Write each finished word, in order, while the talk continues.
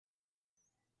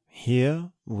Here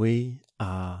we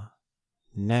are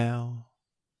now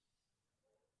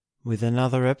with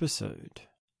another episode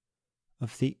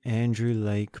of the Andrew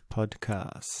Lake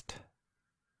Podcast.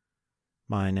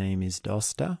 My name is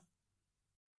Dosta,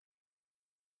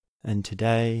 and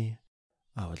today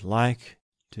I would like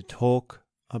to talk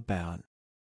about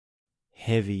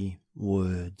heavy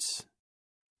words.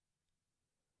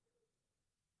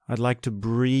 I'd like to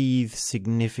breathe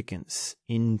significance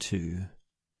into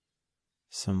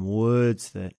some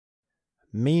words that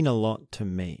mean a lot to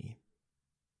me,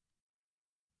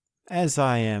 as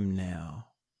I am now,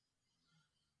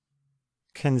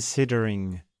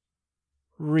 considering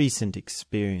recent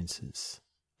experiences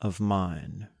of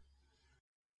mine.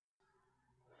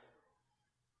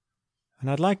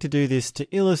 And I'd like to do this to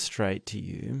illustrate to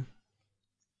you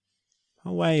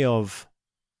a way of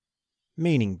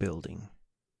meaning building.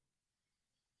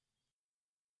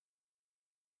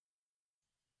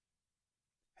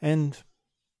 And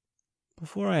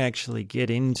before I actually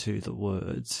get into the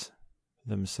words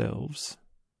themselves,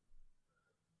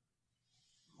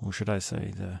 or should I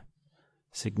say the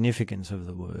significance of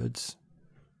the words,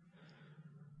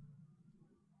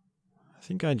 I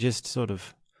think I just sort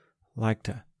of like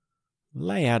to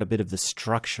lay out a bit of the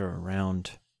structure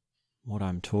around what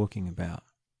I'm talking about.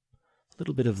 A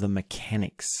little bit of the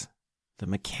mechanics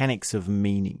of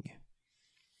meaning,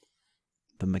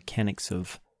 the mechanics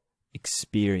of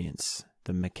experience,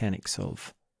 the mechanics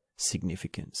of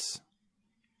significance.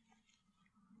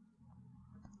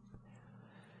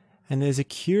 And there's a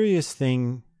curious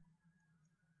thing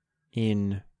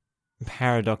in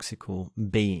paradoxical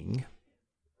being,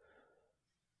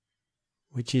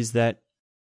 which is that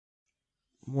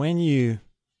when you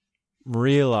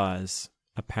realize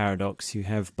a paradox, you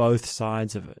have both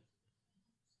sides of it.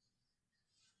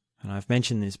 And I've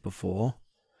mentioned this before,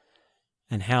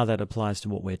 and how that applies to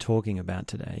what we're talking about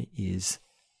today is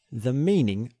the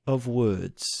meaning of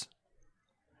words.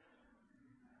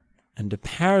 And a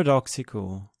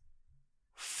paradoxical,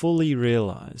 fully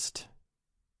realized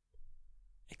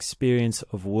experience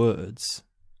of words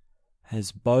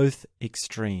has both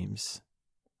extremes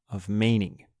of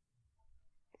meaning.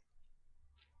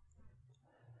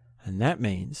 And that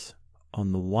means,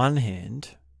 on the one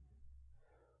hand,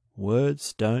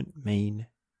 words don't mean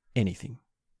anything.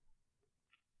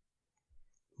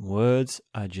 Words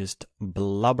are just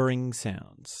blubbering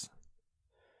sounds.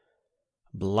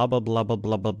 Blubber, blubber,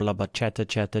 blubber, blubber, chatter,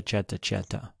 chatter, chatter,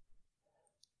 chatter.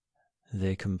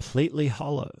 They're completely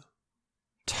hollow,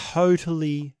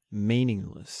 totally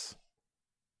meaningless.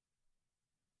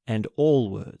 And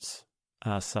all words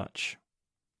are such.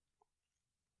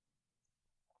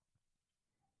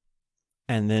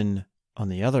 And then, on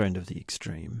the other end of the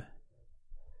extreme,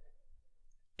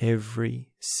 every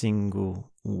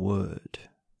single word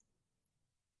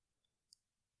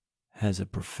has a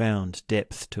profound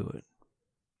depth to it.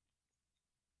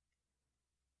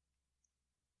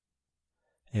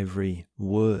 Every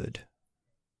word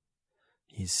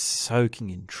is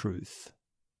soaking in truth.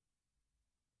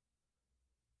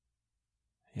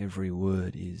 Every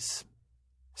word is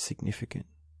significant.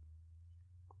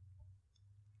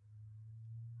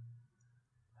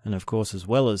 And of course, as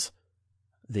well as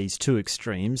these two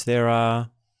extremes, there are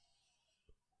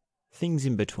things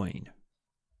in between.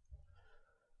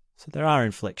 So there are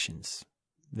inflections.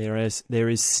 There is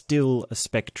still a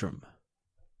spectrum.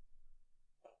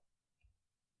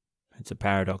 It's a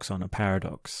paradox on a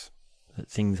paradox, that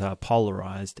things are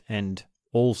polarized and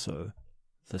also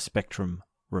the spectrum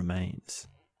remains.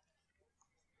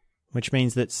 Which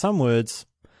means that some words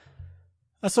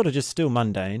are sort of just still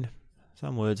mundane.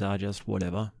 Some words are just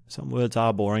whatever. Some words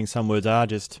are boring. Some words are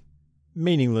just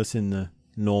meaningless in the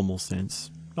normal sense,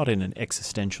 not in an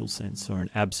existential sense or an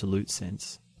absolute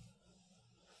sense.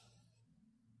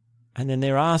 And then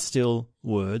there are still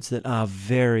words that are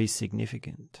very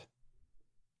significant.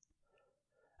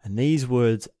 And these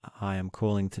words I am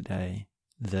calling today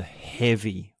the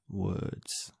heavy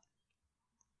words.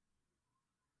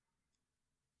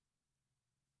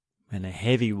 And a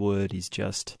heavy word is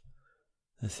just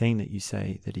the thing that you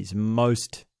say that is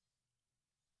most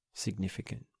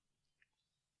significant.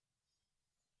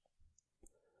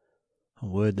 A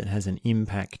word that has an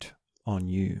impact on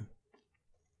you.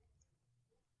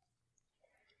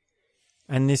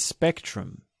 And this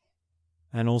spectrum,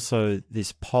 and also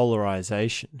this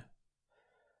polarization,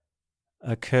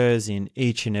 occurs in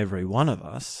each and every one of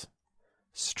us,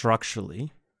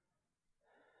 structurally,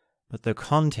 but the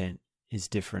content is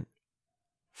different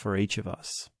for each of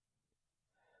us.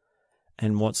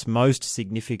 And what's most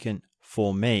significant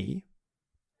for me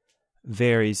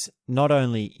varies not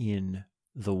only in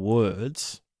the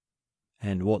words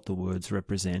and what the words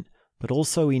represent, but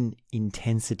also in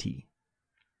intensity.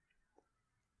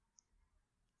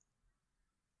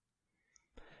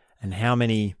 And how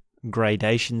many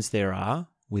gradations there are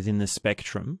within the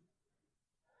spectrum,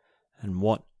 and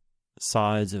what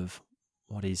sides of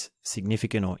what is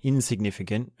significant or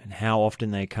insignificant, and how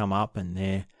often they come up and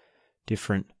their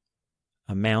different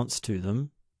amounts to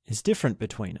them is different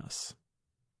between us.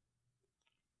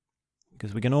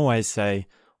 Because we can always say,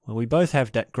 well, we both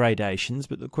have gradations,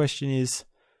 but the question is,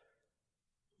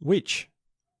 which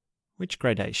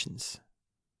gradations?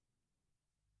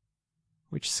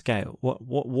 Which scale?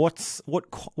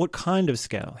 What kind of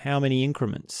scale? How many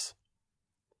increments?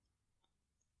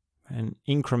 And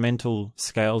incremental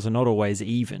scales are not always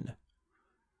even.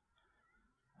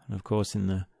 And of course, in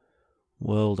the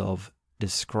world of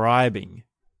describing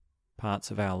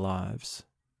parts of our lives,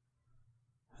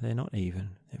 they're not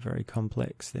even. They're very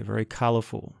complex. They're very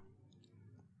colourful.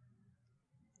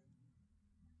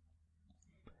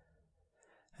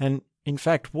 And in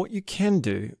fact, what you can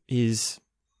do is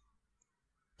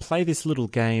play this little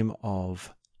game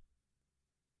of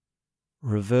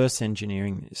reverse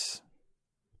engineering this.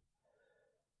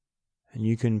 And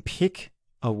you can pick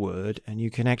a word and you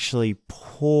can actually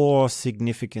pour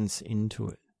significance into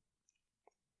it.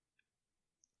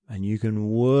 And you can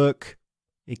work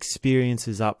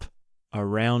experiences up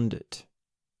around it.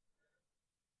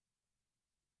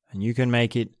 And you can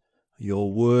make it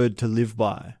your word to live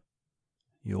by,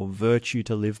 your virtue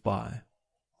to live by,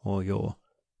 or your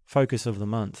focus of the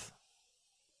month,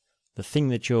 the thing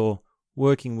that you're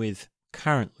working with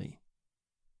currently.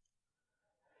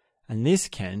 And this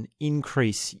can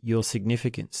increase your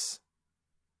significance,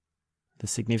 the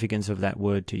significance of that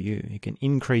word to you. It can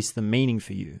increase the meaning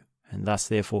for you, and thus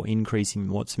therefore increasing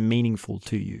what's meaningful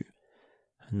to you,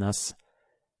 and thus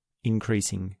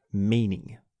increasing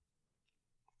meaning.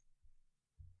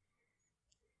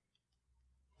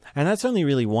 And that's only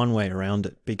really one way around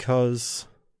it, because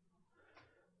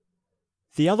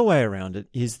the other way around it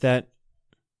is that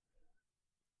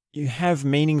you have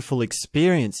meaningful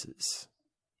experiences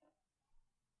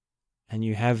and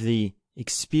you have the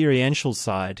experiential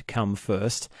side come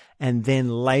first, and then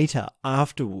later,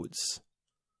 afterwards,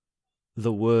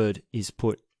 the word is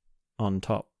put on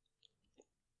top.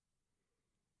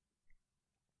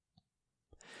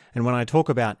 And when I talk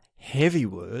about heavy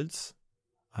words,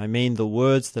 I mean the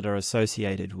words that are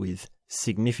associated with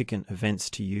significant events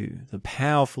to you, the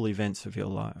powerful events of your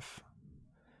life.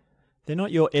 They're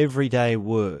not your everyday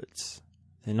words.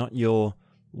 They're not your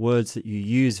words that you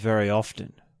use very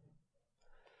often.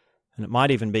 And it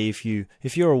might even be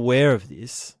if you're aware of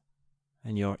this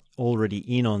and you're already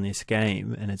in on this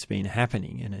game and it's been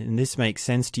happening and this makes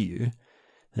sense to you,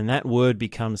 then that word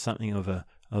becomes something of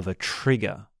a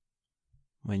trigger.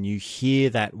 When you hear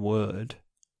that word,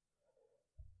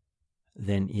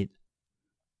 then it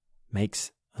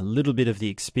makes a little bit of the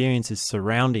experiences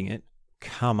surrounding it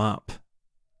come up.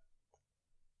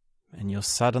 And you're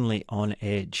suddenly on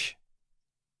edge.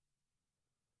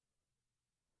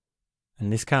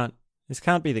 And this can't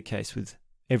be the case with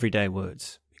everyday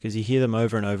words, because you hear them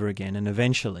over and over again, and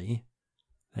eventually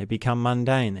they become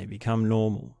mundane, they become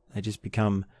normal, they just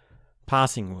become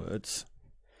passing words.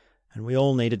 And we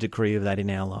all need a degree of that in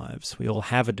our lives. We all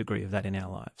have a degree of that in our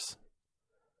lives.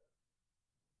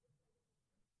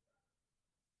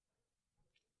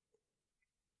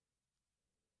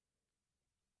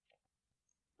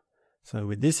 So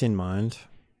with this in mind,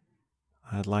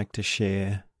 I'd like to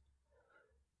share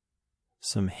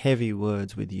some heavy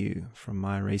words with you from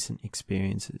my recent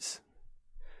experiences.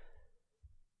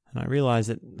 And I realize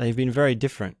that they've been very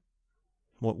different.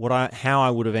 How I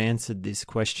would have answered this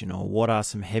question, or what are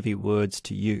some heavy words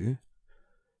to you,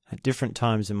 at different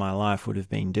times in my life would have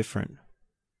been different.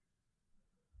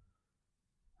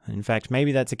 And in fact,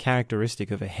 maybe that's a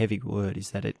characteristic of a heavy word,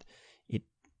 is that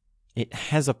it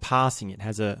has a passing, it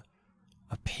has a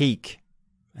peak,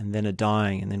 and then a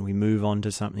dying, and then we move on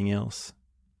to something else.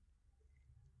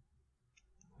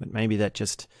 But maybe that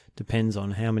just depends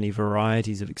on how many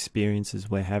varieties of experiences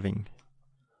we're having,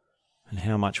 and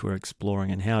how much we're exploring,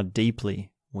 and how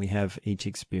deeply we have each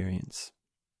experience.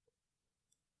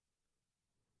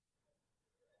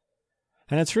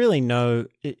 And it's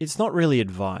not really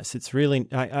advice. It's really,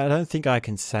 I don't think I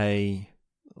can say,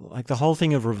 like the whole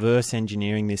thing of reverse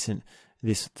engineering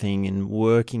this thing and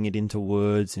working it into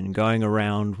words and going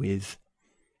around with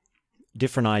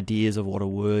different ideas of what a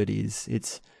word is.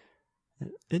 It's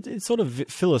sort of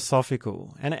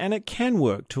philosophical, and it can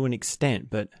work to an extent,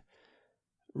 but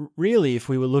really, if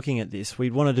we were looking at this,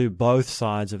 we'd want to do both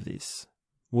sides of this,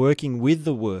 working with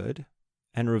the word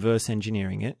and reverse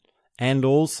engineering it, and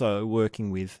also working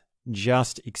with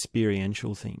just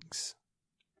experiential things.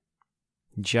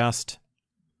 Just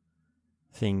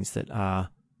things that are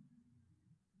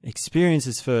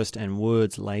experiences first and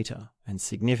words later, and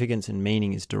significance and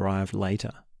meaning is derived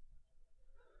later.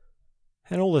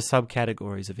 And all the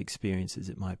subcategories of experiences,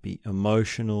 it might be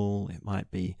emotional, it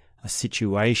might be a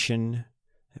situation,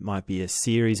 it might be a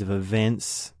series of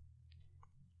events,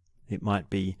 it might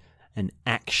be an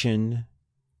action,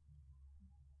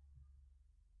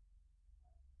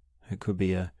 it could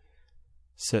be a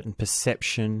certain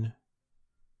perception.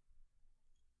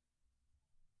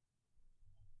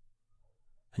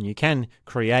 And you can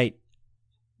create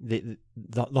the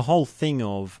whole thing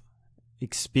of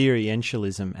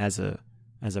experientialism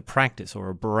as a practice or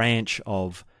a branch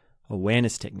of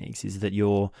awareness techniques is that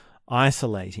you're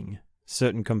isolating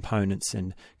certain components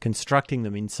and constructing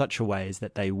them in such a way as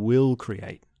that they will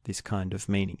create this kind of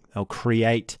meaning. They'll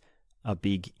create a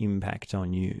big impact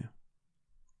on you.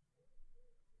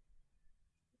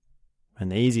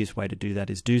 And the easiest way to do that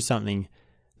is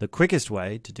the quickest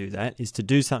way to do that is to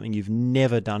do something you've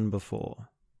never done before.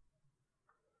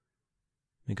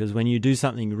 Because when you do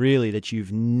something really that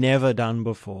you've never done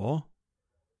before,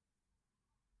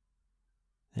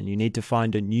 then you need to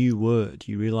find a new word.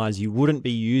 You realize you wouldn't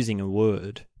be using a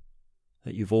word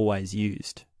that you've always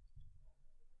used.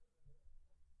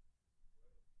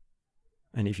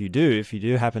 And if you do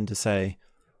happen to say,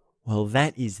 well,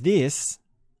 that is this,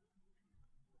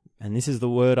 and this is the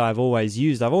word I've always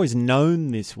used. I've always known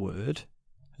this word.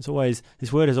 This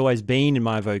word has always been in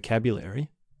my vocabulary.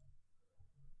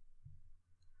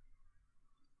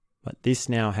 But this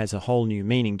now has a whole new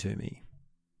meaning to me.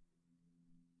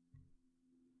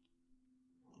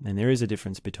 And there is a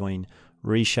difference between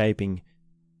reshaping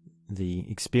the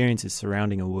experiences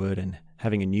surrounding a word and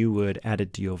having a new word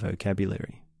added to your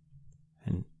vocabulary.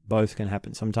 And both can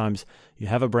happen. Sometimes you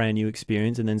have a brand new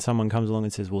experience and then someone comes along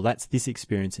and says, well, that's this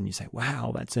experience. And you say,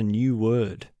 wow, that's a new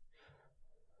word.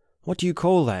 What do you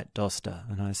call that, Dosta?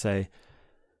 And I say,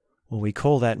 well, we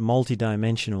call that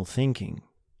multidimensional thinking.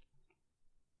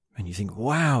 And you think,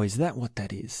 wow, is that what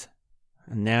that is?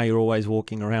 And now you're always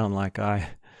walking around like I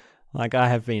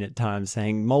have been at times,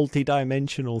 saying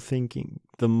multidimensional thinking,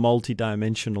 the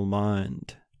multidimensional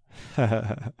mind.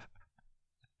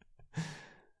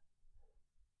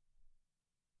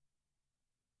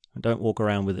 Don't walk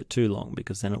around with it too long,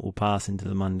 because then it will pass into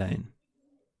the mundane.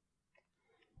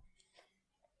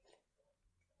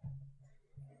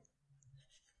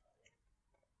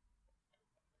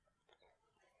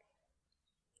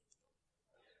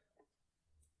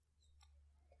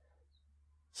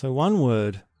 So one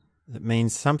word that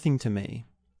means something to me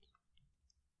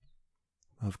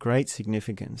of great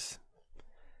significance,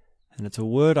 and it's a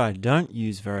word I don't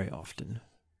use very often.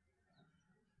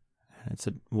 It's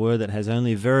a word that has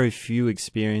only very few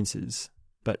experiences,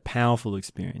 but powerful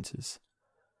experiences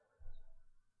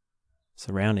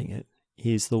surrounding it,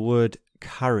 is the word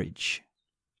courage.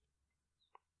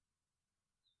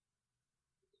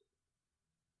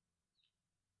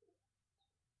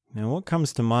 Now, what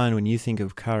comes to mind when you think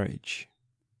of courage?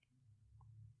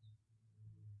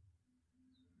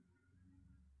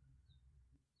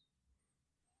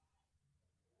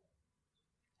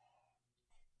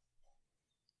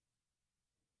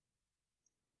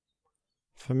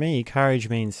 For me, courage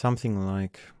means something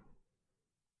like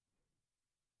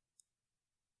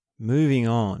moving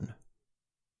on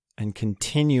and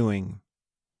continuing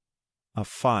a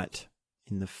fight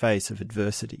in the face of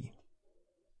adversity.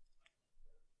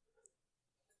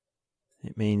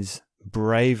 It means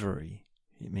bravery.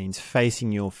 It means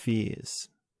facing your fears.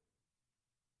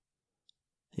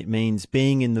 It means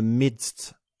being in the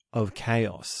midst of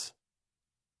chaos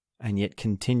and yet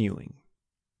continuing.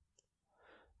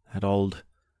 That old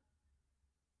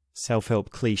self-help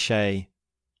cliche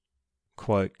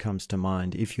quote comes to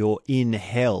mind. If you're in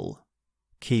hell,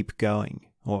 keep going.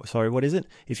 Or, sorry, what is it?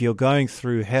 If you're going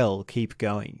through hell, keep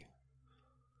going.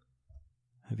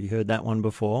 Have you heard that one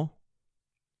before?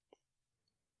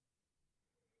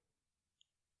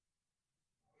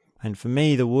 And for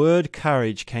me, the word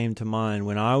courage came to mind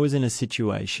when I was in a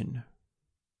situation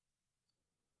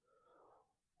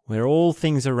where all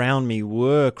things around me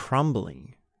were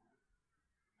crumbling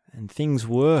and things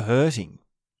were hurting.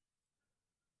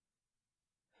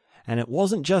 And it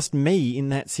wasn't just me in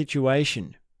that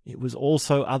situation. It was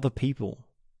also other people.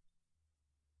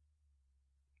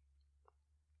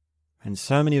 And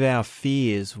so many of our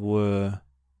fears were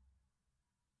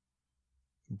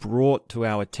brought to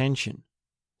our attention.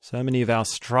 So many of our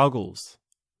struggles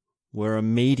were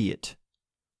immediate.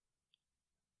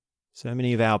 So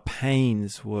many of our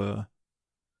pains were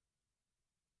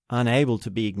unable to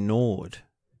be ignored.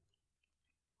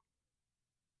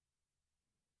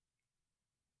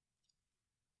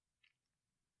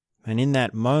 And in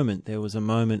that moment, there was a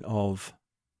moment of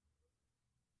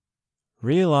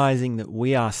realizing that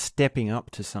we are stepping up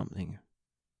to something,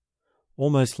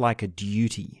 almost like a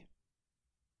duty,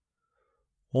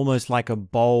 almost like a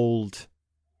bold,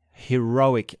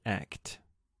 heroic act.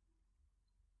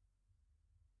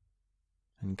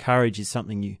 And courage is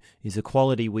something is a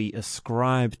quality we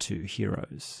ascribe to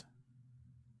heroes.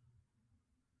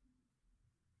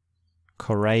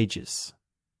 Courageous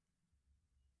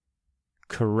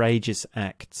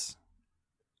acts.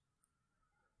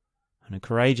 And a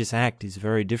courageous act is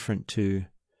very different to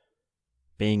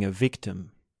being a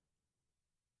victim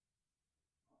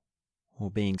or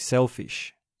being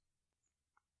selfish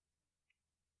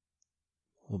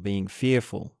or being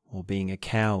fearful or being a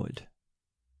coward.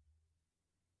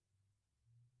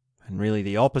 And really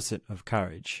the opposite of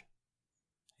courage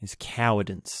is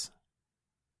cowardice.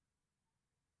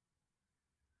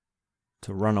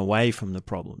 To run away from the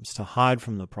problems, to hide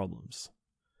from the problems,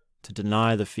 to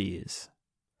deny the fears,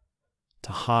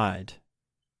 to hide.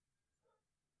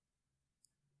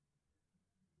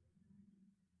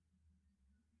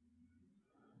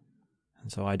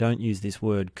 And so I don't use this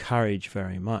word courage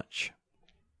very much.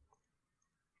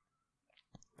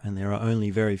 And there are only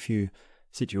very few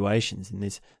situations in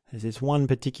this. There's this one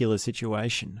particular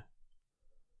situation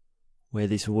where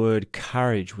this word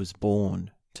courage was born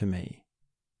to me.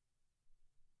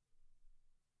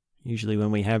 Usually when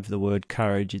we have the word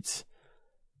courage,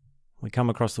 we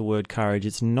come across the word courage,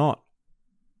 it's not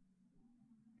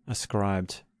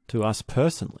ascribed to us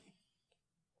personally.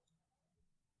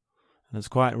 And it's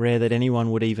quite rare that anyone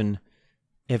would even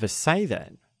ever say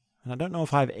that. And I don't know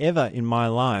if I've ever in my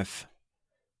life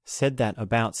said that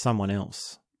about someone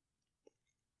else.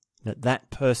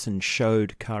 That person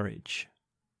showed courage.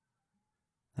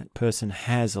 That person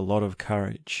has a lot of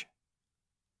courage.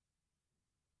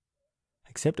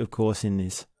 Except, of course, in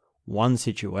this one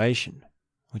situation,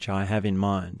 which I have in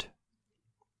mind,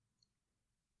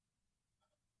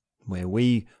 where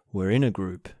we were in a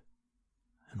group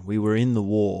and we were in the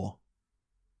war.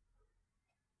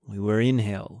 We were in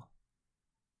hell.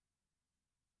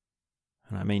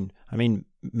 And I mean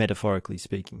metaphorically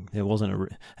speaking, there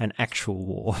wasn't an actual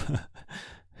war.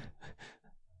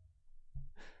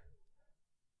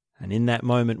 And in that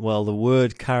moment, well, the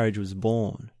word courage was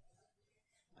born.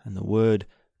 And the word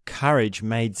courage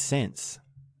made sense.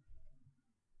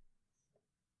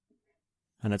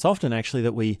 And it's often actually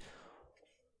that we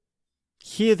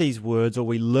hear these words or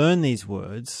we learn these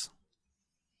words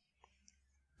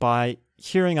by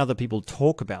hearing other people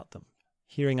talk about them,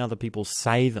 hearing other people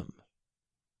say them,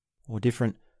 or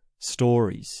different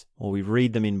stories, or we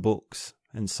read them in books,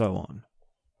 and so on.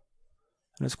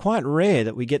 And it's quite rare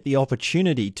that we get the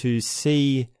opportunity to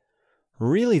see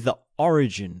really the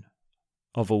origin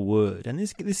of a word. And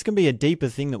this can be a deeper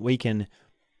thing that we can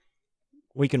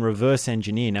reverse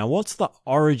engineer. Now, what's the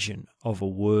origin of a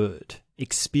word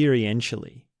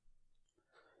experientially?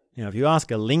 You know, if you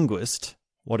ask a linguist,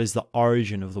 what is the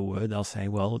origin of the word? They'll say,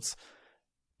 well, it's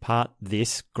part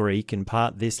this Greek and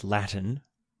part this Latin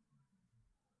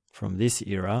from this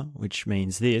era, which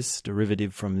means this,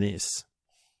 derivative from this.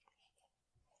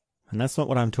 And that's not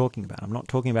what I'm talking about. I'm not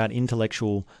talking about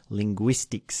intellectual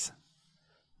linguistics.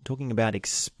 I'm talking about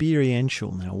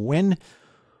experiential. Now, when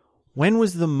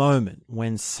was the moment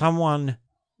when someone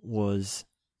was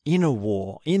in a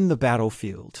war, in the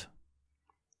battlefield,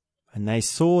 and they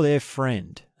saw their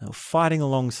friend, they were fighting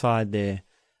alongside their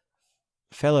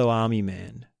fellow army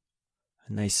man,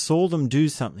 and they saw them do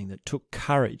something that took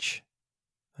courage?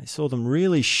 They saw them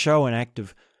really show an act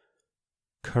of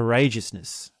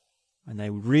courageousness, and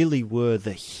they really were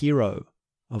the hero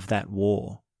of that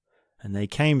war. And they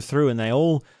came through, and they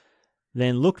all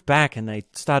then looked back and they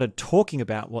started talking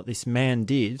about what this man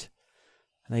did,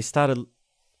 and they started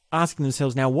asking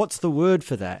themselves, now what's the word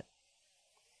for that?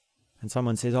 And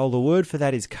someone says, oh, the word for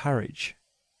that is courage.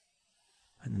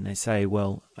 And then they say,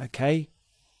 well, okay,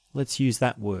 let's use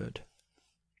that word.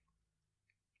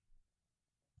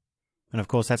 And of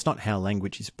course, that's not how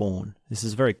language is born. This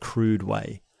is a very crude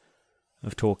way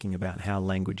of talking about how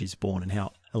language is born and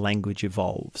how a language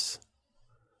evolves.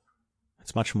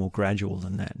 It's much more gradual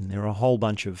than that. And there are a whole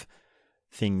bunch of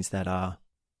things that are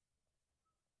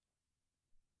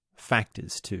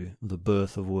factors to the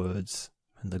birth of words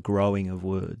and the growing of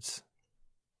words.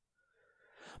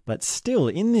 But still,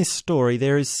 in this story,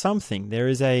 there is something. There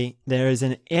is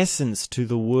an essence to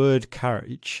the word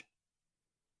courage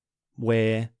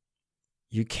where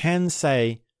you can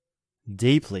say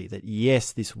deeply that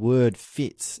yes, this word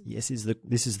fits. Yes,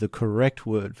 this is the correct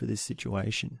word for this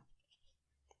situation.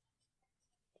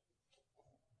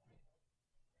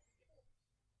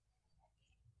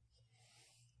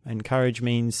 And courage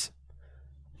means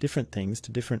different things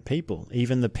to different people,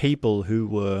 even the people who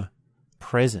were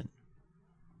present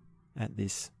at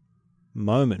this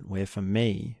moment where, for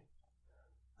me,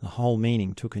 the whole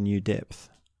meaning took a new depth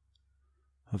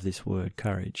of this word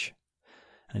courage.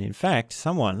 And in fact,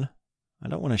 someone, I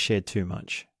don't want to share too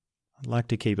much. I'd like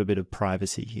to keep a bit of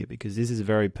privacy here because this is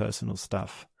very personal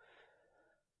stuff.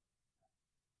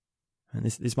 And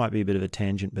this might be a bit of a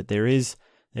tangent, but there is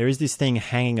this thing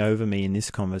hanging over me in this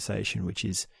conversation, which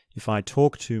is if I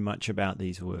talk too much about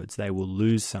these words, they will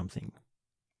lose something.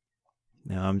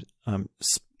 Now,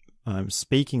 I'm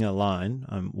speaking a line,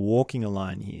 I'm walking a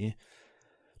line here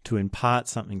to impart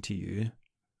something to you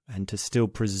and to still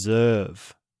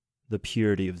preserve the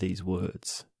purity of these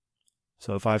words.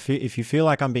 So if you feel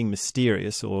like I'm being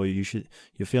mysterious, or you're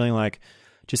feeling like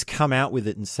just come out with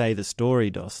it and say the story,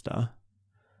 Dosta,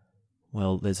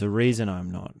 well, there's a reason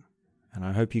I'm not. And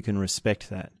I hope you can respect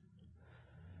that.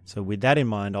 So with that in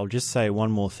mind, I'll just say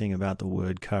one more thing about the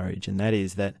word courage, and that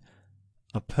is that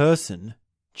a person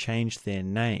changed their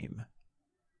name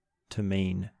to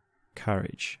mean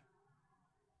courage.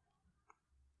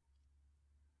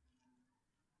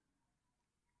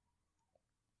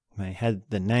 They had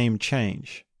the name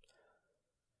change.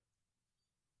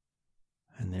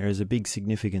 And there is a big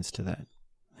significance to that.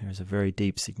 There is a very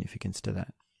deep significance to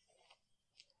that.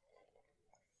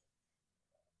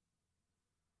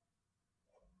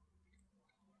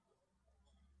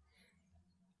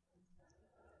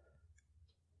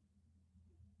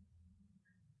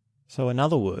 So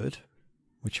another word,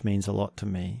 which means a lot to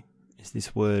me, is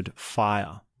this word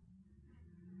fire.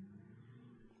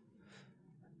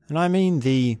 And I mean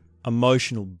the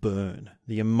emotional burn,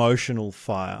 the emotional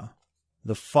fire,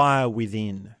 the fire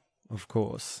within, of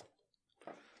course.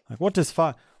 Like what does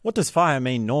fire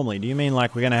mean normally? Do you mean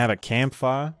like we're going to have a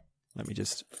campfire? Let me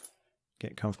just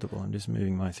get comfortable. I'm just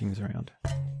moving my things around.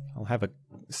 I'll have a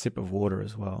sip of water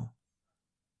as well.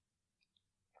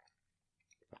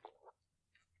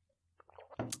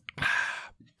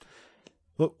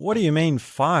 But what do you mean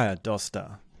fire,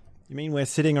 Dosta? You mean we're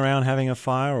sitting around having a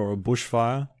fire or a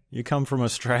bushfire? You come from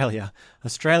Australia.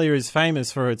 Australia is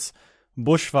famous for its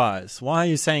bushfires. Why are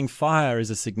you saying fire is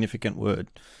a significant word?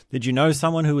 Did you know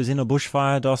someone who was in a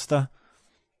bushfire, Dosta?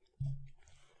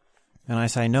 And I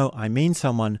say, no, I mean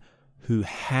someone who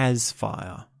has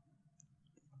fire.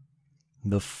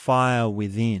 The fire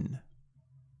within.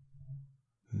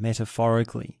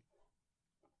 Metaphorically.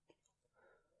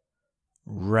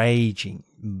 Raging,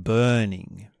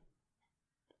 burning,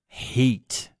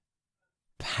 heat,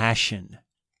 passion,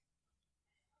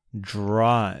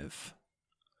 drive,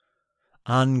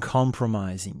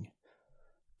 uncompromising,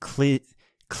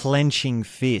 clenching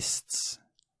fists,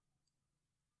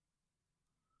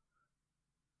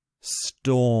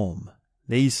 storm,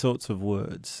 these sorts of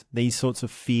words, these sorts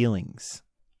of feelings.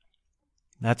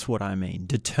 That's what I mean.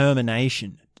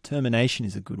 Determination. Determination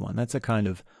is a good one. That's a kind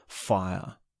of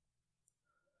fire.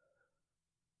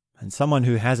 And someone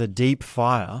who has a deep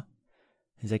fire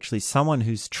is actually someone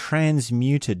who's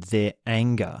transmuted their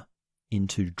anger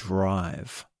into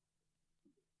drive.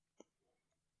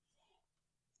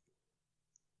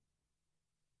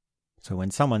 So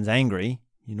when someone's angry,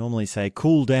 you normally say,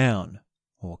 cool down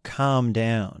or calm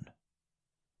down.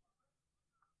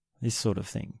 This sort of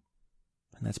thing.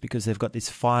 And that's because they've got this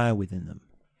fire within them.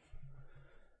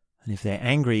 And if they're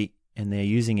angry and they're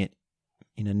using it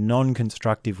in a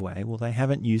non-constructive way, well, they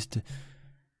haven't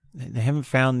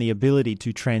found the ability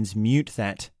to transmute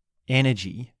that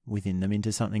energy within them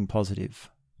into something positive.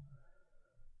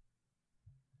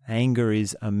 Anger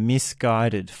is a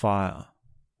misguided fire.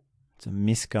 It's a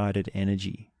misguided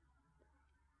energy.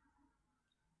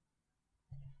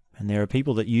 And there are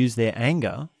people that use their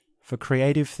anger for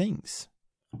creative things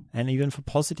and even for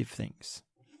positive things.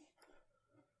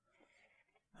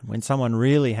 When someone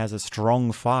really has a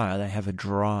strong fire, they have a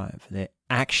drive. Their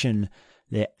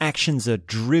actions are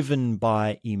driven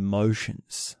by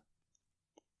emotions.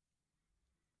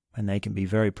 And they can be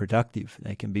very productive.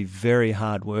 They can be very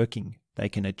hardworking. They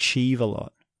can achieve a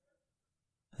lot.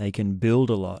 They can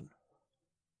build a lot.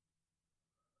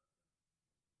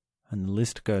 And the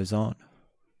list goes on.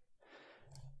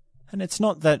 And it's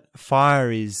not that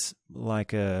fire is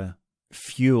like a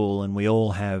fuel and we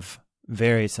all have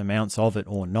various amounts of it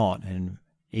or not, and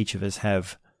each of us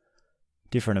have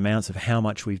different amounts of how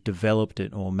much we've developed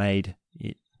it or made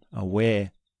it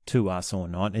aware to us or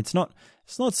not. It's not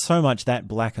so much that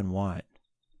black and white.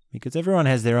 because everyone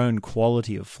has their own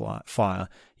quality of fire.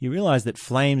 You realize that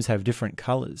flames have different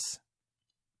colors.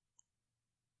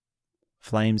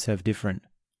 Flames have different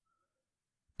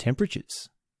temperatures,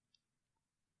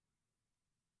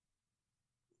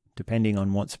 depending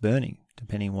on what's burning,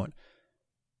 depending on what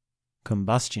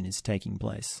combustion is taking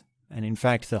place. And in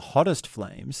fact, the hottest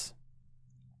flames,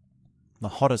 the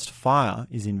hottest fire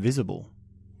is invisible.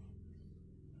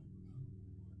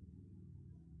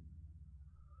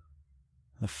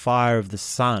 The fire of the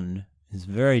sun is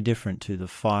very different to the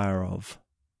fire of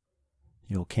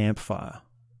your campfire.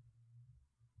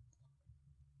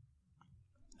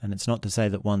 And it's not to say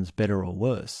that one's better or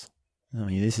worse. I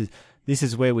mean, this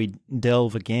is where we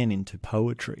delve again into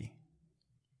poetry.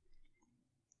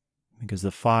 Because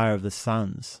the fire of the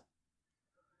suns,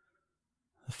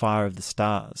 the fire of the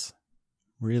stars,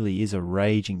 really is a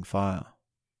raging fire.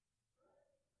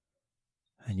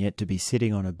 And yet to be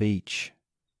sitting on a beach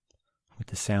with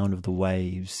the sound of the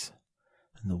waves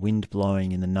and the wind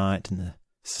blowing in the night and the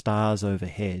stars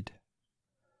overhead,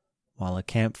 while a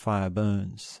campfire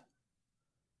burns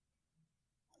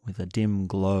with a dim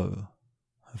glow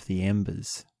of the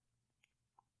embers,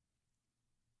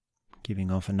 giving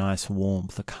off a nice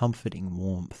warmth, a comforting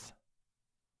warmth.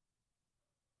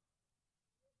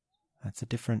 That's a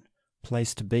different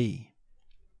place to be.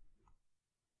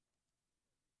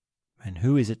 And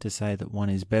who is it to say that one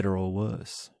is better or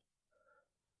worse?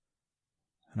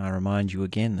 And I remind you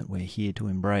again that we're here to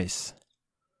embrace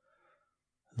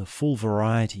the full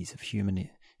varieties of human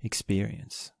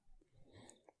experience.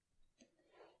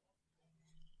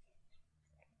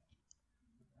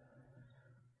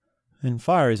 And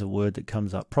fire is a word that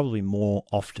comes up probably more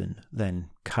often than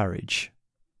courage.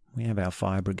 We have our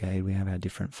fire brigade, we have our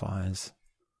different fires.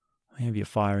 You have your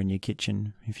fire in your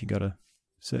kitchen if you got a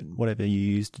certain, whatever you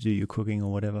use to do your cooking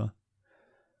or whatever.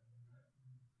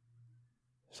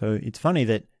 So it's funny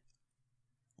that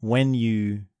when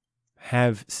you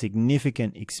have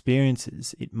significant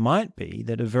experiences, it might be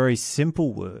that a very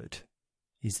simple word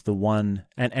is the one,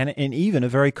 and even a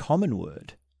very common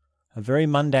word, a very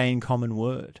mundane common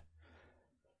word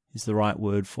is the right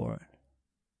word for it.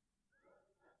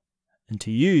 And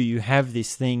to you, you have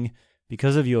this thing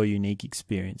because of your unique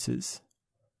experiences,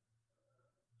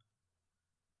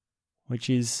 which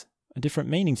is a different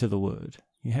meaning to the word.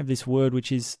 You have this word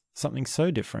which is something so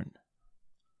different.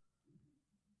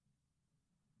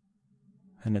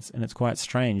 And it's quite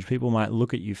strange. People might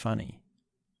look at you funny.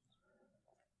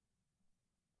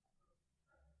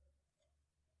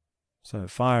 So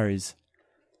fire is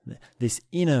this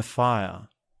inner fire.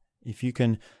 If you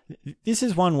can, this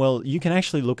is one, well, you can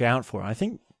actually look out for. I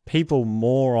think people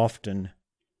more often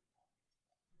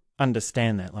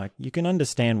understand that. Like, you can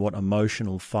understand what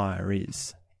emotional fire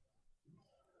is.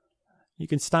 You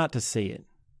can start to see it.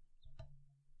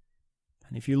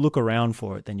 And if you look around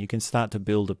for it, then you can start to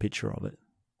build a picture of it.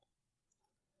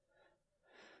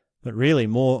 But really,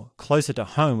 more closer to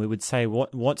home, we would say,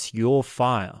 what's your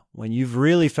fire? When you've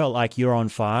really felt like you're on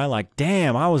fire, like,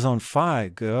 damn, I was on fire,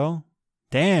 girl.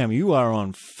 Damn, you are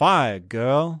on fire,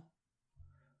 girl.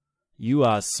 You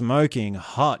are smoking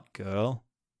hot, girl.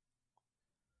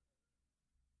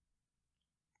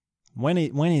 When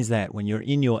is that? When you're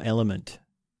in your element.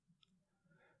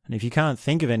 And if you can't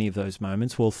think of any of those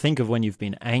moments, well, think of when you've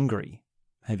been angry.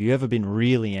 Have you ever been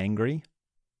really angry?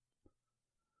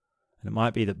 And it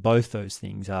might be that both those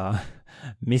things are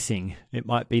missing. It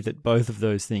might be that both of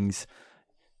those things,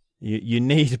 you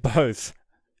need both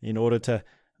in order to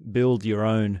build your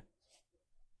own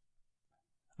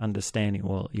understanding,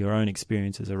 well, your own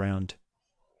experiences around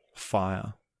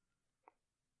fire.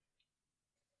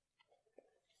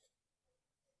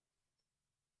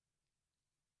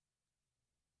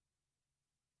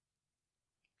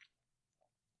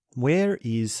 Where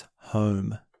is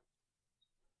home?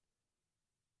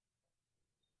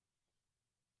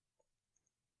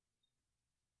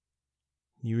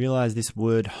 You realize this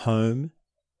word home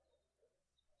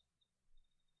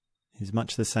is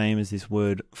much the same as this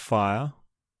word fire,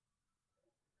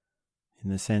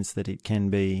 in the sense that it can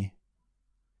be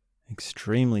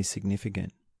extremely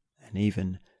significant and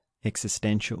even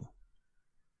existential.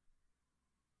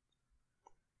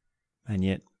 And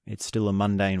yet it's still a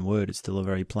mundane word, it's still a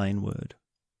very plain word.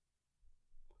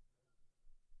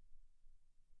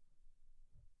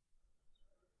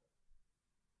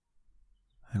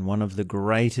 And one of the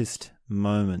greatest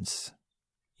moments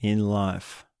in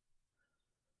life,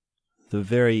 the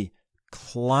very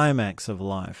climax of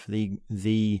life,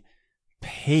 the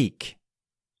peak,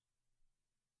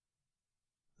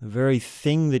 the very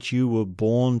thing that you were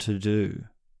born to do,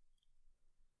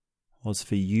 was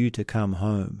for you to come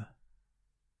home.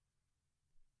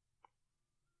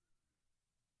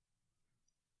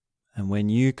 And when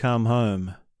you come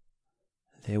home,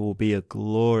 there will be a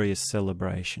glorious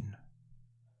celebration.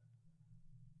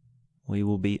 We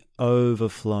will be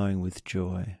overflowing with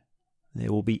joy.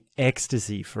 There will be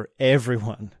ecstasy for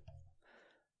everyone.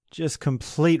 Just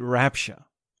complete rapture.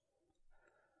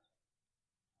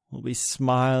 We'll be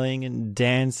smiling and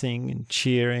dancing and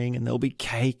cheering, and there'll be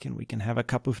cake, and we can have a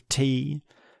cup of tea,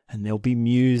 and there'll be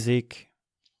music,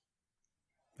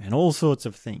 and all sorts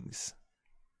of things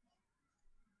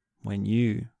when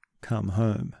you come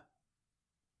home.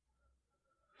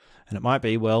 And it might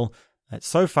be, well, that's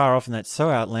so far off and that's so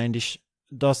outlandish.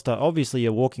 Dosta, obviously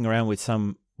you're walking around with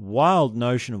some wild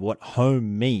notion of what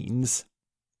home means.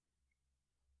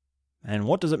 And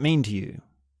what does it mean to you?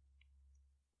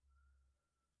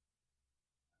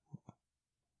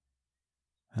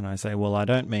 And I say, well, I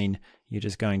don't mean you're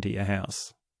just going to your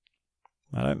house.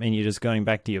 I don't mean you're just going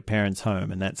back to your parents'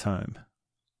 home and that's home.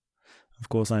 Of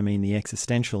course, I mean the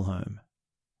existential home.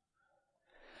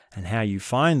 And how you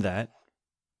find that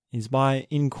is by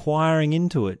inquiring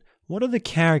into it. What are the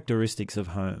characteristics of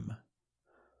home?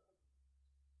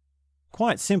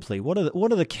 Quite simply, what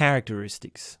are the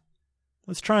characteristics?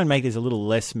 Let's try and make this a little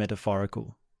less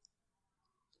metaphorical.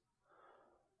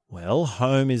 Well,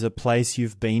 home is a place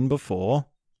you've been before.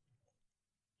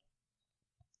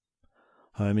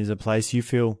 Home is a place you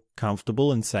feel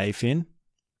comfortable and safe in.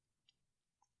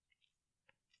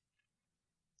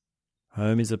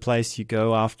 Home is a place you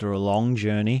go after a long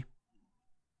journey.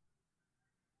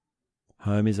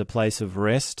 Home is a place of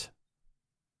rest.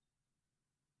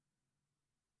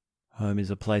 Home is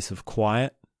a place of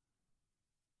quiet.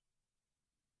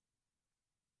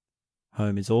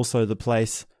 Home is also the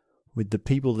place with the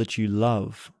people that you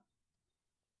love,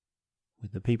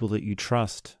 with the people that you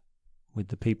trust, with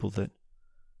the people that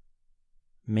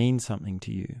mean something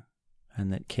to you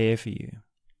and that care for you,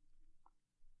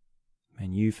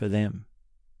 and you for them.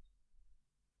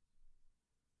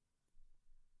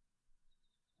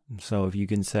 And so if you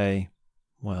can say,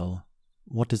 well,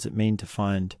 what does it mean to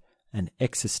find an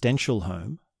existential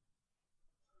home?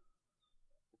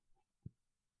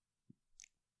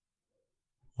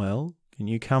 Well, can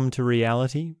you come to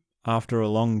reality after a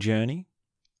long journey?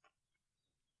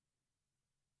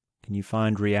 Can you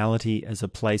find reality as a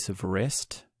place of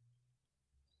rest?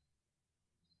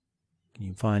 Can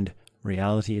you find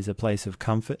reality as a place of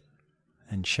comfort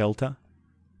and shelter?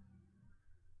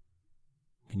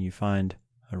 Can you find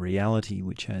a reality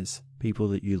which has people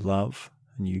that you love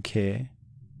and you care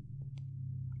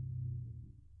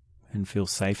and feel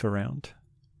safe around?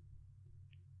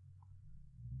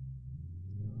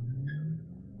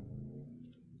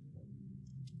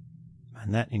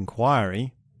 And that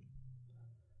inquiry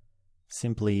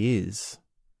simply is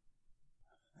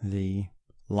the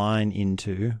line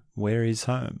into where is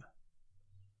home?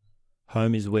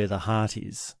 Home is where the heart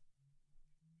is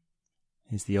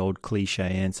the old cliche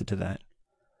answer to that.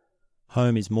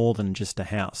 Home is more than just a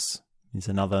house, is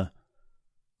another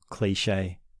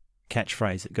cliche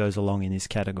catchphrase that goes along in this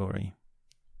category.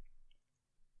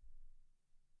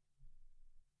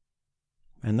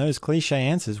 And those cliche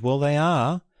answers, well, they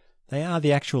are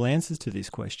the actual answers to this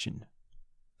question.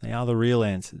 They are the real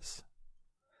answers.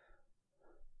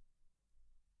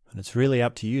 And it's really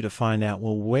up to you to find out,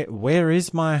 well, where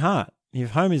is my heart?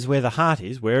 If home is where the heart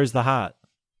is, where is the heart?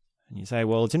 And you say,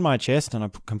 well, it's in my chest and I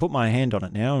can put my hand on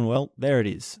it now, and well, there it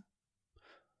is.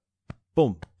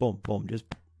 Boom, boom, boom. Just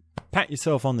pat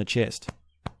yourself on the chest.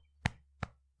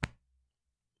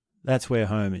 That's where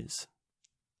home is.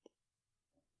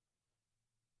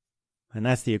 And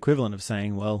that's the equivalent of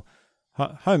saying, well,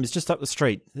 home is just up the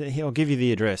street. I'll give you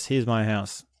the address. Here's my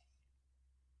house.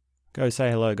 Go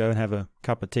say hello. Go and have a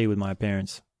cup of tea with my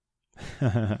parents.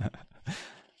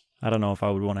 I don't know if I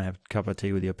would want to have a cup of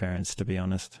tea with your parents, to be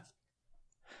honest.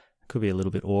 It could be a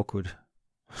little bit awkward.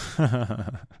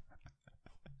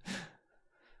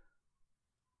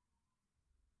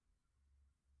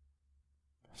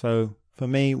 So, for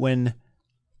me, when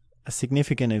a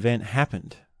significant event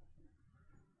happened,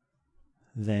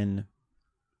 then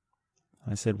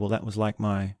I said, well, that was like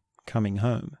my coming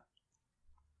home.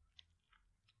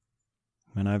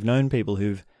 And I've known people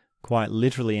who've quite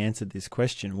literally answered this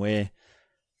question, where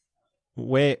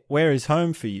is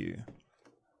home for you?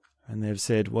 And they've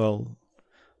said, well,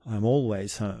 I'm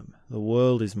always home. The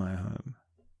world is my home.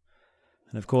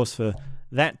 And of course, for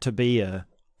that to be a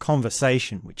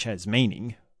conversation which has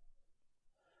meaning,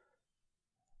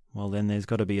 well, then there's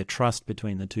got to be a trust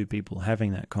between the two people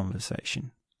having that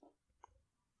conversation.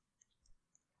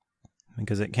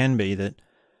 Because it can be that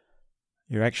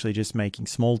you're actually just making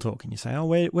small talk and you say, oh,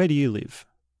 where do you live?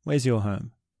 Where's your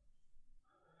home?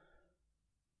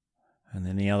 And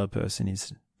then the other person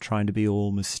is trying to be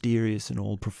all mysterious and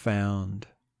all profound.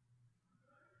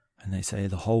 And they say,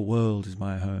 the whole world is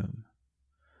my home.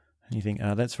 And you think,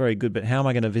 that's very good, but how am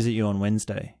I going to visit you on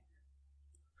Wednesday?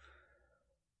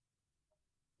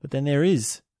 But then there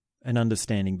is an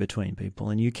understanding between people,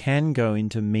 and you can go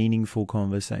into meaningful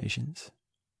conversations.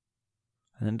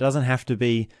 And it doesn't have to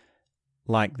be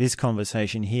like this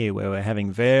conversation here, where we're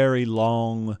having very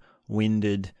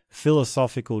long-winded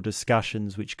philosophical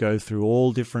discussions which go through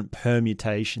all different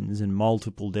permutations and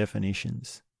multiple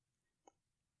definitions.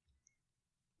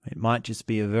 It might just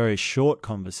be a very short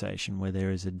conversation where there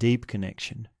is a deep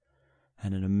connection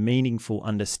and a meaningful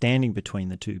understanding between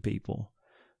the two people.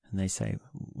 And they say,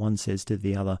 one says to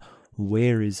the other,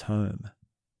 where is home?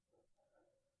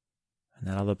 And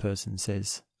that other person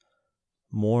says,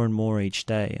 more and more each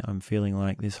day, I'm feeling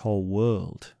like this whole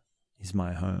world is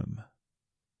my home.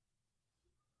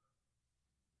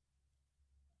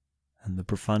 And the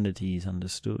profundity is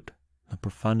understood. The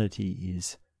profundity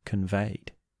is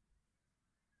conveyed.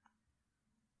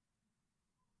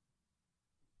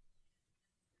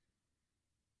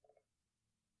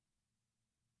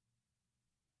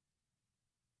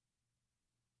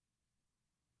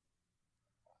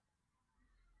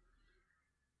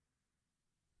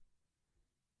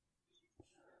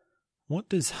 What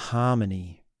does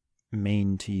harmony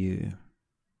mean to you?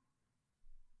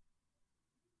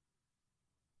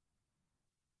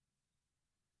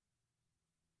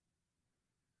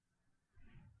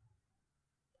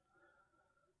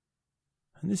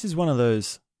 And this is one of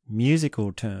those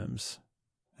musical terms,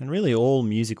 and really all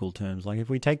musical terms. Like if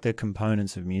we take the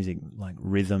components of music, like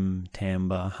rhythm,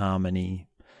 timbre, harmony,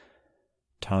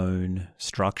 tone,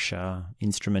 structure,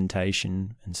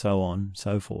 instrumentation, and so on,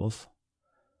 so forth,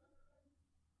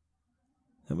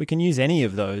 that we can use any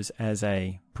of those as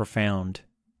a profound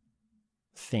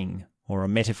thing or a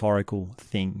metaphorical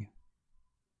thing.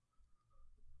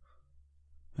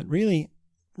 But really,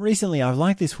 recently I've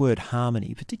liked this word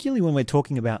harmony, particularly when we're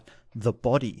talking about the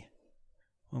body,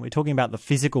 when we're talking about the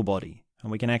physical body,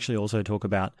 and we can actually also talk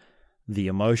about the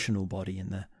emotional body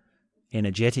and the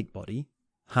energetic body.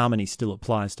 Harmony still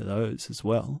applies to those as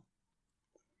well.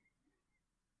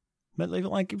 But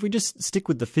like if we just stick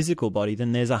with the physical body,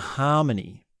 then there's a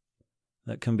harmony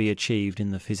that can be achieved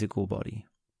in the physical body.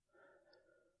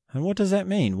 And what does that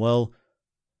mean? Well,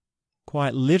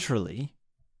 quite literally,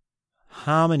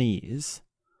 harmony is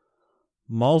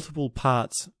multiple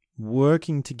parts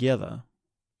working together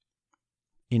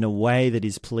in a way that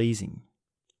is pleasing.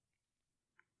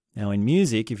 Now in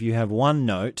music, if you have one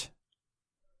note,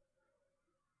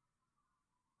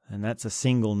 and that's a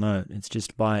single note, it's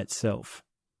just by itself.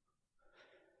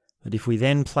 But if we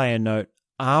then play a note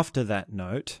after that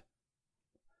note,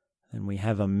 then we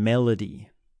have a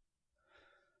melody.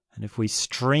 And if we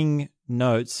string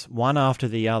notes one after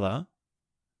the other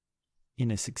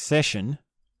in a succession,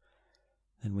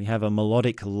 then we have a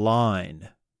melodic line.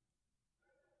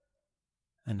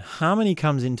 And harmony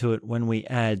comes into it when we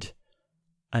add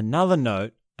another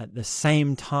note at the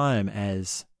same time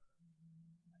as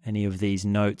any of these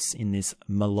notes in this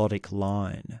melodic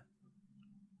line.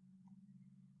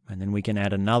 And then we can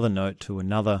add another note to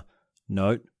another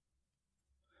note.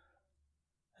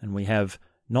 And we have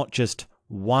not just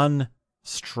one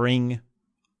string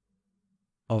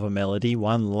of a melody,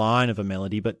 one line of a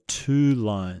melody, but two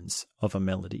lines of a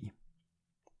melody.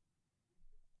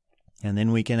 And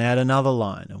then we can add another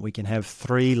line, and we can have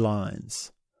three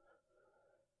lines.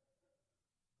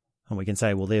 And we can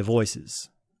say, well, they're voices.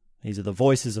 These are the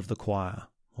voices of the choir.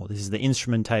 Or this is the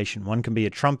instrumentation. One can be a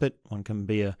trumpet, one can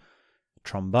be a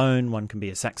trombone, one can be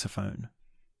a saxophone.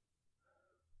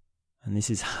 And this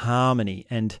is harmony.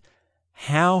 And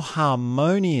how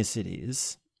harmonious it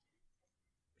is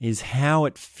how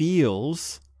it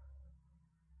feels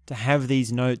to have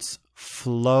these notes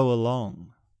flow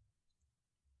along.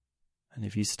 And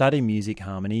if you study music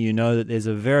harmony, you know that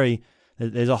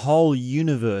there's a whole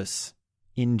universe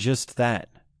in just that,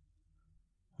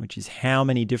 which is how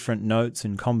many different notes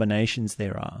and combinations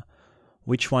there are,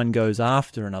 which one goes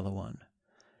after another one.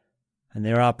 And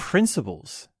there are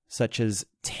principles such as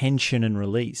tension and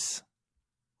release.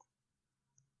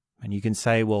 And you can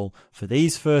say, well, for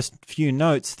these first few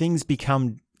notes, things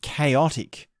become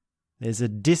chaotic. There's a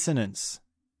dissonance.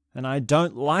 And I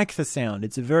don't like the sound.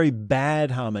 It's a very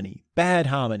bad harmony. Bad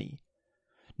harmony.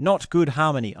 Not good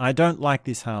harmony. I don't like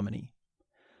this harmony.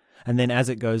 And then as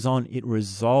it goes on, it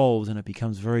resolves and it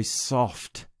becomes very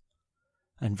soft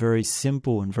and very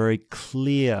simple and very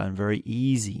clear and very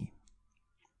easy.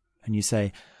 And you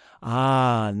say,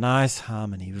 nice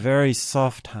harmony, very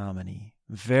soft harmony,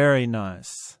 very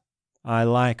nice. I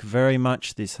like very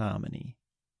much this harmony.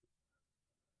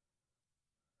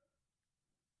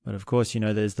 But of course,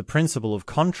 there's the principle of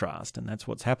contrast, and that's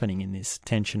what's happening in this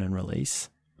tension and release.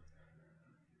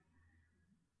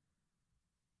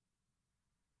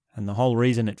 And the whole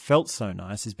reason it felt so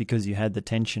nice is because you had the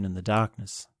tension and the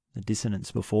darkness, the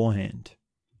dissonance beforehand.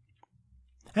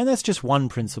 And that's just one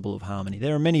principle of harmony.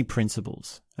 There are many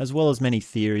principles, as well as many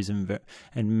theories and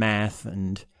math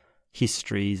and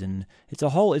histories, and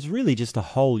it's really just a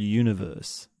whole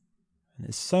universe. And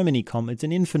there's so many, it's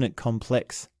an infinite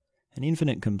complexity,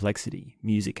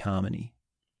 music harmony.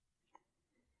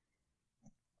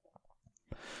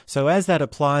 So as that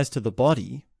applies to the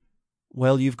body,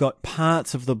 well, you've got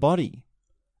parts of the body,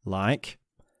 like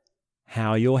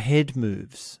how your head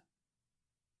moves.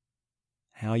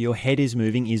 How your head is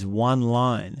moving is one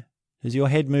line. Does your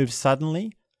head move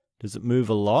suddenly? Does it move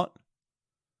a lot?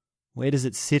 Where does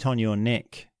it sit on your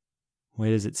neck? Where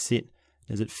does it sit?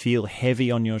 Does it feel heavy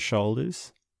on your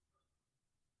shoulders?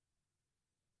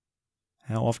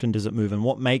 How often does it move, and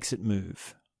what makes it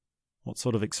move? What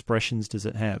sort of expressions does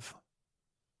it have?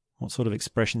 What sort of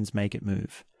expressions make it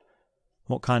move?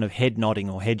 What kind of head nodding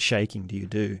or head shaking do you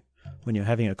do when you're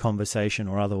having a conversation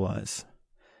or otherwise?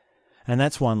 And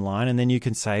that's one line. And then you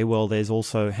can say, well, there's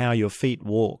also how your feet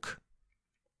walk.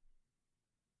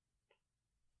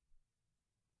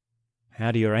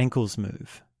 How do your ankles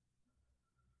move?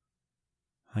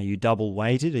 Are you double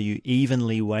weighted? Are you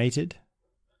evenly weighted?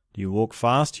 Do you walk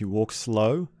fast? Do you walk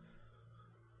slow?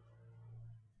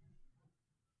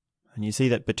 And you see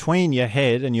that between your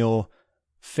head and your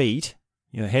feet,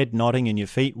 your head nodding and your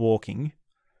feet walking,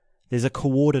 there's a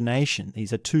coordination.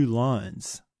 These are two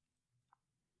lines.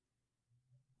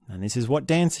 And this is what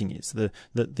dancing is.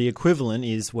 The equivalent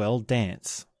is, well,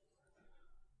 dance.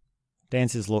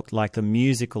 Dance is like the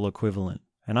musical equivalent.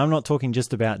 And I'm not talking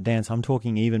just about dance. I'm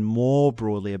talking even more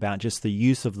broadly about just the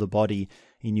use of the body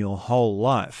in your whole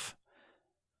life.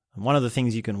 And one of the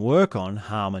things you can work on,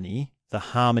 harmony, the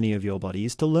harmony of your body,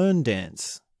 is to learn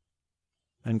dance.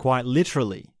 And quite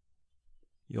literally,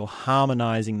 you're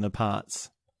harmonizing the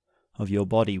parts of your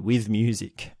body with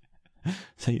music.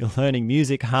 So you're learning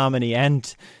music, harmony,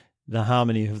 and the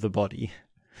harmony of the body.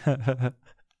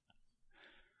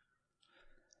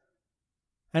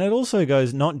 And it also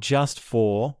goes not just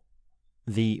for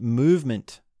the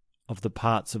movement of the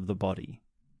parts of the body.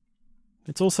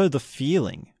 It's also the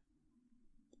feeling.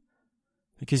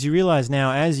 Because you realize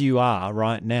now, as you are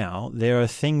right now, there are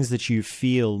things that you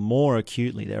feel more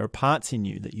acutely. There are parts in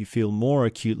you that you feel more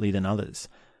acutely than others.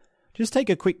 Just take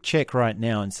a quick check right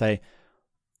now and say,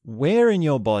 where in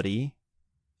your body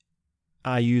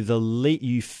are you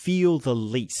you feel the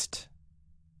least?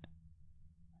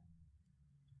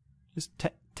 Just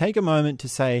take a moment to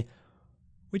say,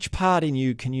 which part in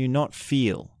you can you not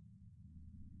feel?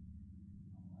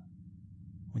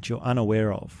 Which you're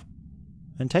unaware of?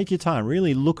 And take your time,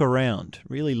 really look around,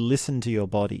 really listen to your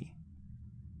body.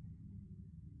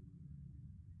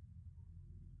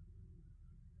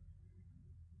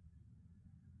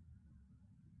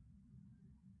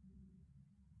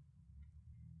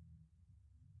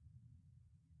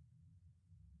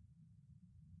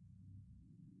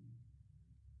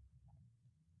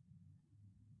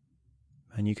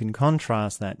 And you can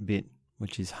contrast that bit,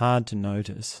 which is hard to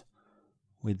notice,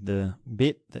 with the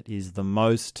bit that is the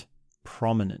most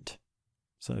prominent.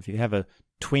 So if you have a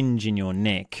twinge in your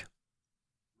neck,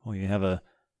 or you have an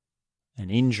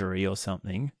injury or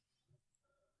something,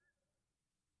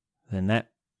 then that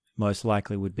most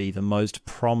likely would be the most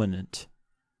prominent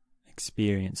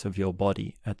experience of your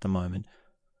body at the moment.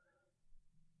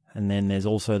 And then there's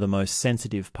also the most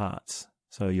sensitive parts,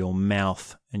 so your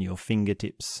mouth and your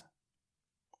fingertips.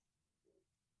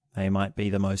 They might be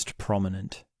the most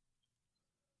prominent.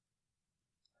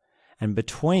 And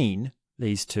between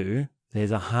these two,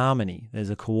 there's a harmony, there's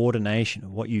a coordination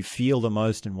of what you feel the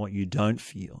most and what you don't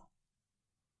feel.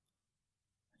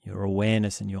 Your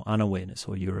awareness and your unawareness,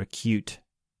 or your acute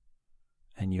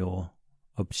and your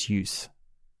obtuse.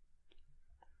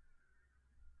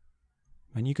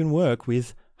 And you can work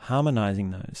with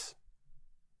harmonizing those.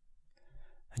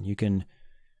 And you can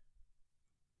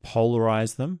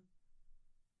polarize them.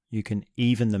 You can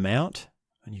even them out,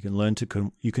 and you can learn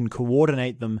to you can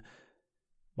coordinate them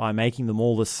by making them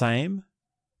all the same.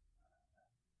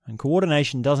 And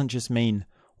coordination doesn't just mean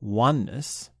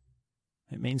oneness.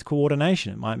 It means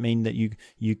coordination. It might mean that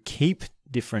you keep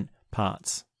different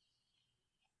parts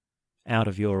out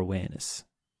of your awareness,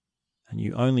 and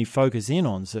you only focus in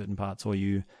on certain parts, or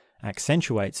you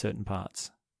accentuate certain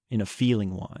parts in a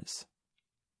feeling wise.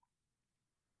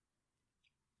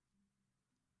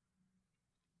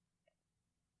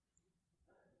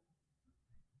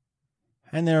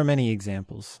 And there are many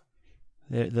examples.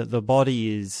 The body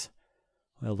is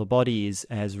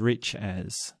as rich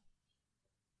as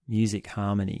music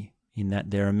harmony, in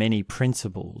that there are many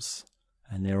principles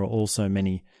and there are also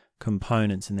many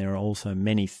components and there are also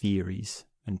many theories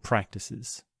and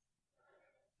practices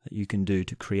that you can do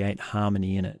to create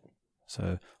harmony in it.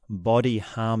 So body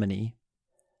harmony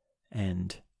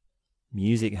and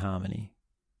music harmony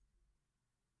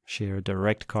share a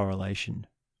direct correlation.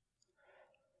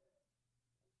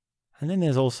 And then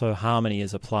there's also harmony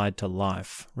as applied to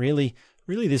life. Really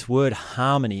this word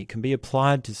harmony can be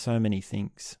applied to so many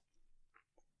things.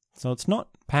 So it's not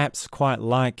perhaps quite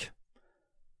like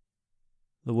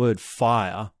the word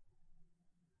fire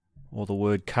or the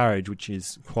word courage, which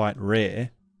is quite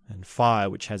rare, and fire,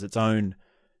 which has its own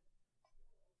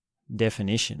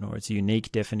definition or its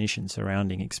unique definition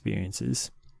surrounding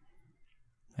experiences.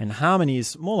 And harmony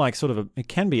is more like it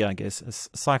can be, I guess, a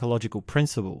psychological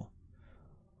principle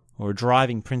or a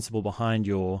driving principle behind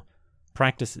your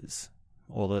practices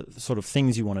or the sort of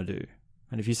things you want to do.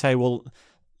 And if you say, well,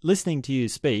 listening to you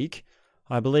speak,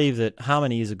 I believe that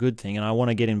harmony is a good thing and I want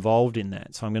to get involved in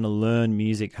that, so I'm going to learn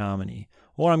music harmony.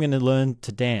 Or I'm going to learn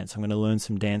to dance. I'm going to learn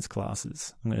some dance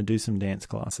classes. I'm going to do some dance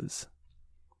classes.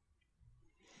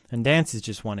 And dance is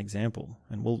just one example.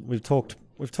 And we've talked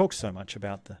so much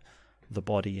about the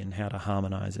body and how to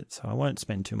harmonize it, so I won't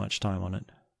spend too much time on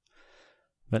it.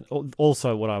 But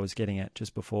also what I was getting at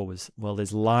just before was, well,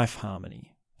 there's life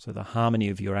harmony. So the harmony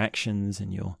of your actions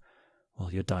and your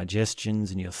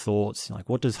digestions and your thoughts. Like,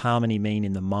 what does harmony mean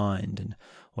in the mind? And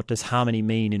what does harmony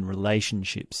mean in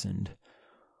relationships? And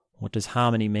what does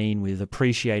harmony mean with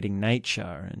appreciating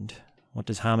nature? And what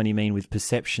does harmony mean with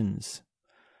perceptions?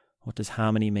 What does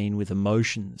harmony mean with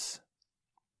emotions?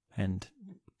 And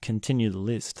continue the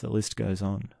list. The list goes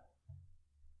on.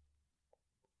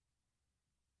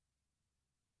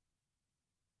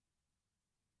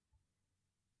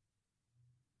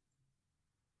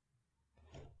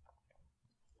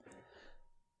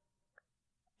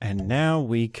 And now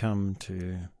we come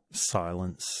to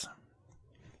silence.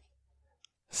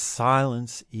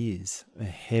 Silence is a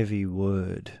heavy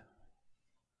word.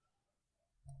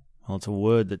 Well, it's a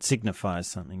word that signifies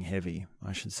something heavy,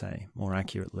 I should say, more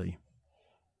accurately.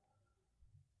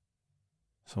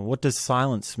 So what does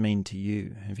silence mean to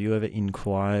you? Have you ever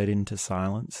inquired into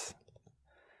silence?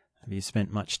 Have you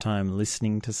spent much time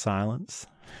listening to silence?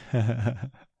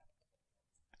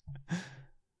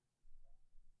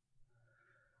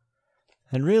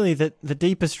 And really, the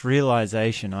deepest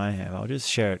realization I have, I'll just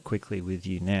share it quickly with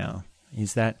you now,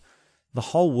 is that the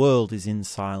whole world is in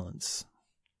silence.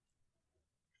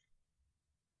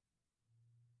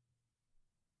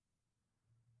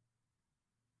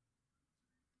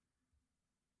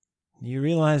 You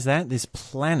realize that? This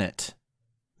planet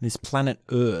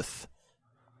Earth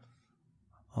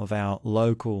of our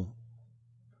local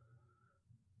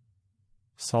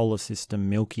solar system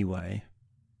Milky Way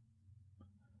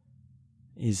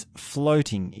is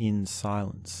floating in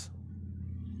silence.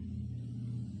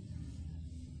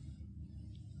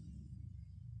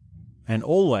 And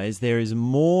always there is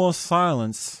more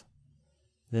silence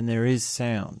than there is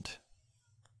sound.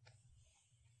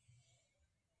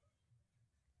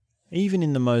 Even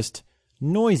in the most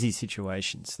noisy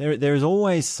situations, there is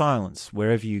always silence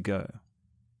wherever you go.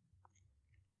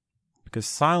 Because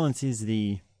silence is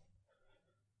the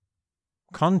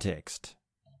context.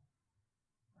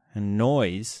 And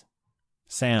noise,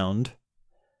 sound,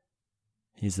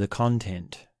 is the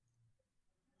content.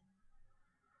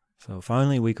 So if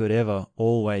only we could ever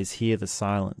always hear the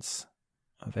silence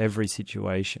of every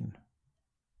situation.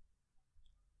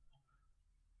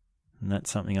 And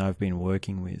that's something I've been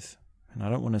working with. And I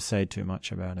don't want to say too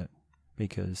much about it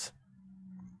because,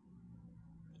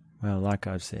 well, like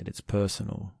I've said, it's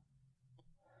personal.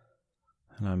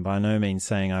 And I'm by no means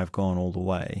saying I've gone all the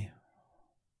way.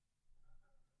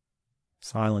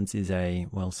 Silence is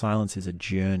a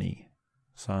journey.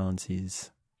 Silence is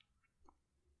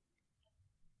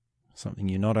something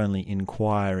you not only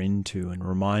inquire into and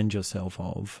remind yourself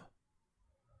of,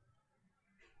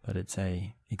 but it's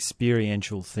a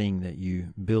experiential thing that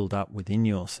you build up within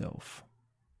yourself.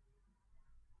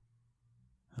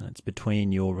 And it's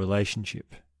between your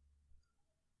relationship.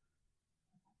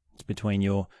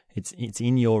 It's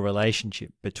in your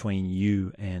relationship between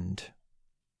you and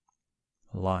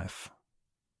life.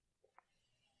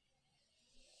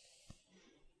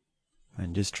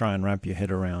 And just try and wrap your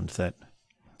head around that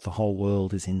the whole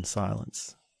world is in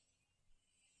silence.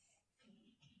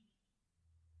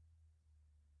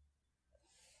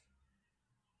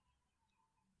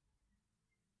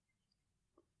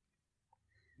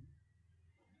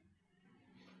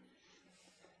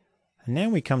 And now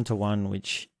we come to one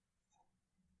which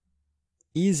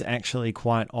is actually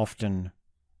quite often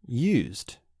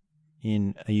used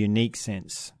in a unique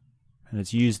sense, and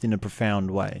it's used in a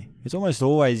profound way. It's almost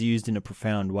always used in a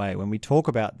profound way. When we talk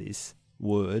about this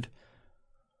word,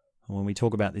 or when we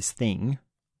talk about this thing,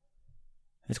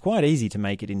 it's quite easy to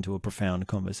make it into a profound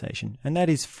conversation, and that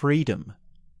is freedom.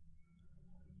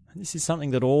 And this is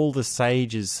something that all the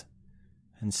sages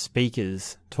and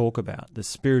speakers talk about, the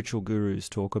spiritual gurus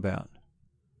talk about,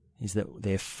 is that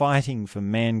they're fighting for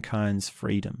mankind's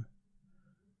freedom.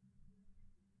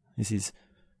 This is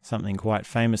something quite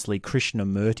famously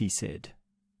Krishnamurti said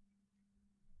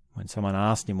when someone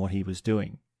asked him what he was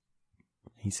doing.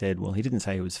 He said, well, he didn't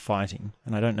say he was fighting,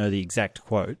 and I don't know the exact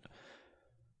quote,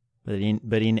 but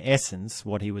in essence,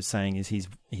 what he was saying is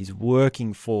he's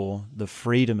working for the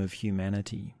freedom of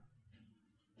humanity.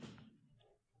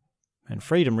 And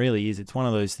freedom really is, it's one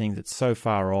of those things that's so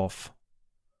far off,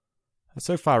 it's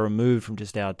so far removed from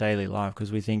just our daily life,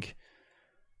 because we think,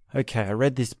 okay, I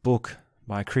read this book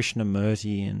by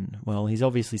Krishnamurti, and, well, he's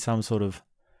obviously some sort of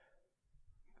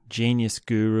genius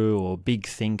guru or big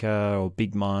thinker or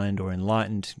big mind or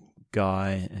enlightened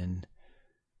guy, and,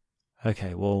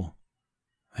 okay, well,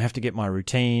 I have to get my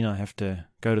routine, I have to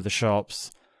go to the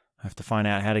shops, I have to find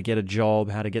out how to get a job,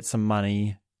 how to get some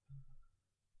money,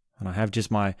 and I have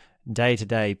just my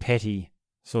day-to-day petty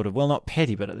sort of, well, not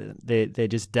petty, but they're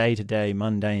just day-to-day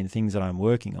mundane things that I'm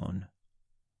working on.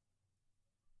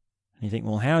 And you think,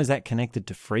 well, how is that connected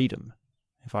to freedom?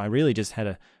 If I really just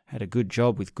had a good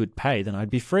job with good pay, then I'd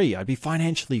be free. I'd be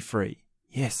financially free.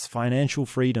 Yes, financial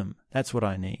freedom. That's what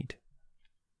I need.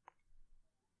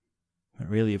 But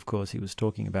really, of course, he was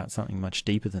talking about something much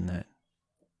deeper than that.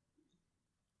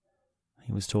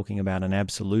 He was talking about an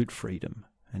absolute freedom,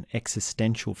 an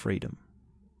existential freedom.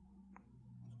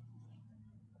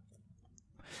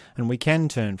 And we can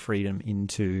turn freedom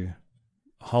into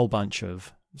a whole bunch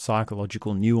of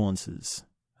psychological nuances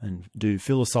and do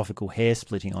philosophical hair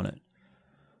splitting on it.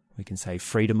 We can say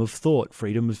freedom of thought,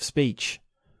 freedom of speech,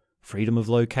 freedom of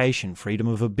location, freedom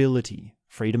of ability,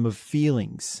 freedom of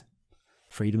feelings,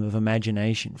 freedom of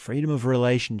imagination, freedom of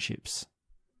relationships,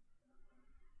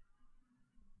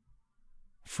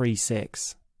 free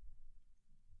sex,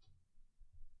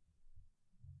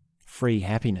 free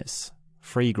happiness,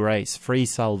 free grace, free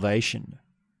salvation,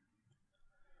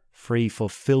 free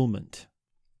fulfillment,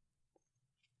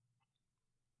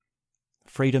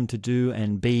 freedom to do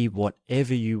and be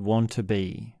whatever you want to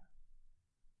be,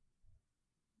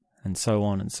 and so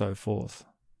on and so forth.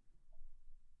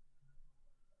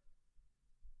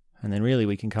 And then really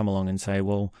we can come along and say,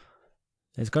 well,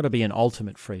 there's got to be an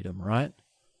ultimate freedom, right?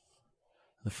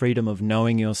 The freedom of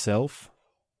knowing yourself,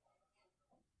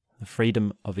 the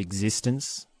freedom of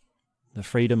existence, the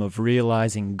freedom of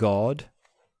realizing God.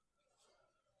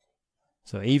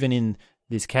 So even in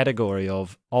this category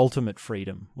of ultimate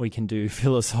freedom, we can do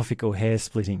philosophical hair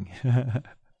splitting.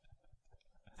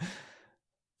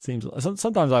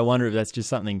 Sometimes I wonder if that's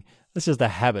just a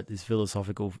habit, this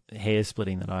philosophical hair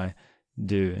splitting that I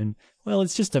do. And, well,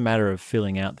 it's just a matter of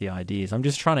filling out the ideas. I'm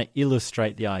just trying to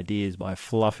illustrate the ideas by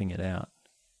fluffing it out.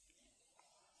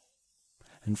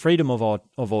 And freedom of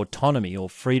autonomy or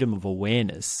freedom of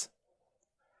awareness,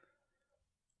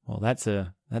 well, that's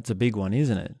a big one,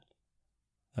 isn't it?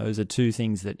 Those are two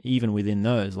things that even within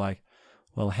those, like,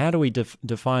 well, how do we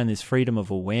define this freedom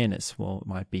of awareness? Well, it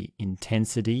might be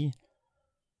intensity,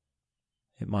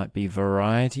 it might be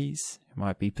varieties, it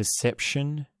might be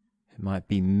perception, it might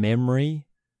be memory,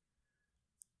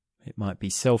 it might be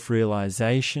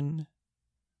self-realization,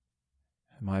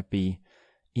 it might be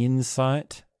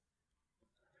insight.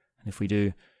 And if we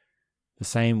do the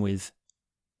same with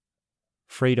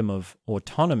freedom of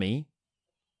autonomy,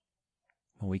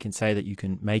 well, we can say that you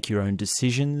can make your own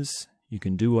decisions, you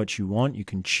can do what you want, you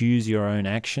can choose your own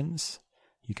actions,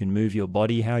 you can move your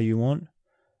body how you want.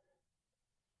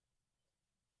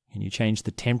 Can you change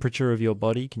the temperature of your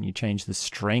body? Can you change the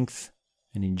strength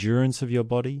and endurance of your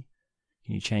body?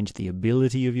 Can you change the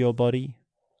ability of your body?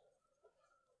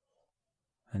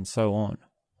 And so on.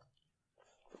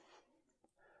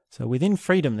 So within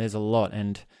freedom, there's a lot.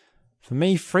 And for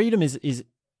me, freedom is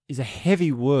a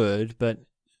heavy word, but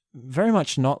very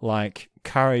much not like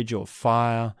courage or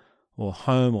fire or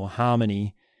home or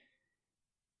harmony,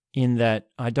 in that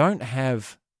I don't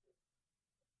have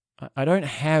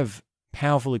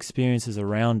powerful experiences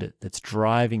around it that's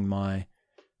driving my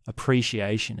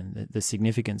appreciation and the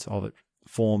significance of it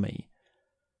for me.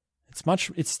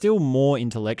 It's still more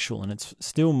intellectual, and it's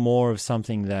still more of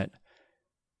something that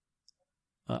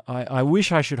I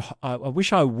wish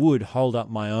I would hold up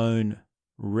my own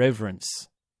reverence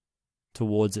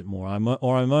towards it more,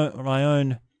 or my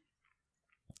own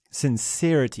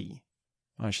sincerity,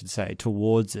 I should say,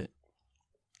 towards it.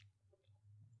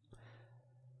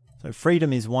 So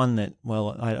freedom is one that,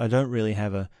 well, I don't really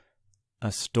have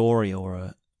a story or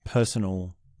a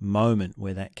personal moment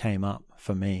where that came up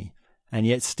for me. And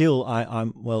yet still,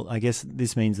 I guess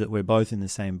this means that we're both in the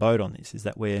same boat on this, is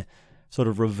that we're sort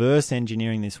of reverse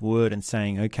engineering this word and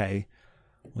saying, okay,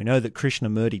 we know that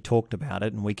Krishnamurti talked about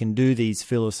it and we can do these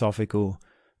philosophical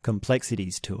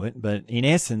complexities to it, but in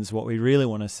essence, what we really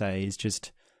want to say is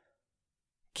just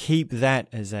keep that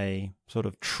as a sort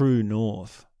of true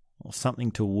north, or something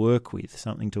to work with,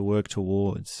 something to work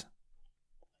towards.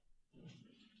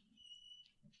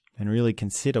 And really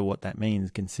consider what that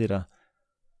means. Consider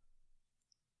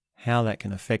how that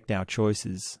can affect our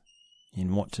choices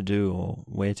in what to do or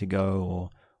where to go or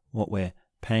what we're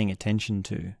paying attention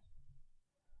to.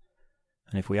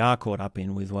 And if we are caught up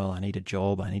in with, well, I need a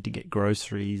job, I need to get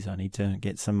groceries, I need to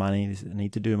get some money, I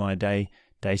need to do my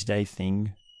day-to-day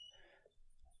thing,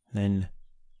 then,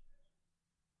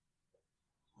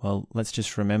 well, let's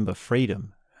just remember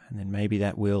freedom, and then maybe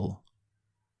that will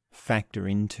factor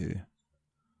into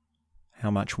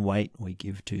how much weight we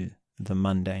give to the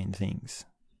mundane things.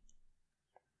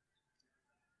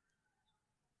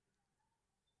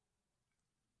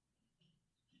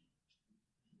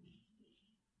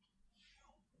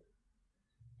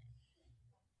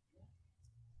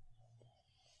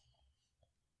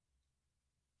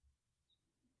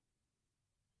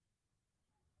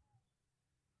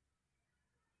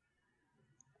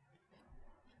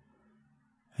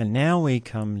 And now we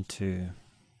come to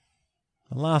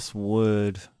the last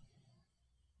word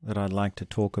that I'd like to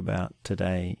talk about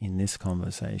today in this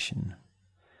conversation.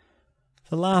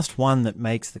 The last one that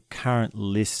makes the current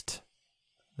list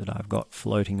that I've got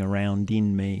floating around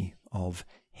in me of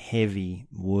heavy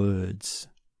words.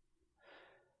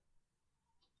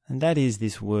 And that is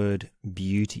this word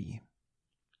beauty.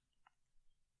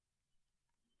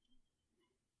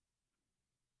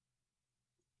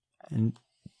 And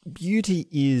beauty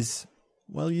is,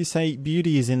 well, you say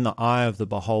beauty is in the eye of the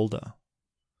beholder.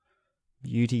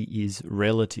 Beauty is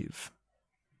relative.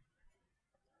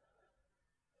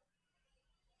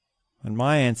 And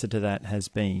my answer to that has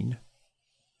been,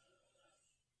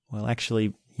 well,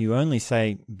 actually, you only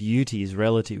say beauty is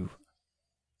relative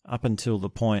up until the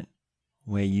point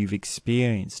where you've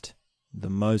experienced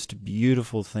the most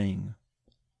beautiful thing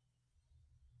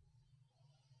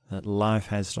that life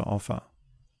has to offer.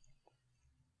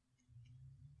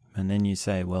 And then you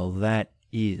say, well, that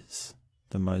is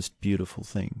the most beautiful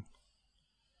thing.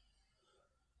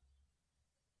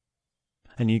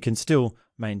 And you can still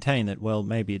maintain that, well,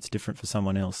 maybe it's different for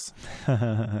someone else.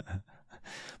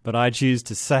 But I choose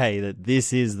to say that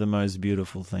this is the most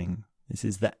beautiful thing. This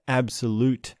is the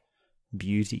absolute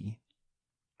beauty.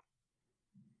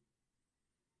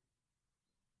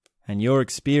 And your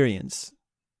experience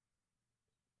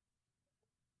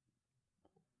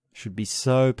should be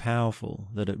so powerful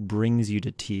that it brings you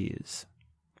to tears.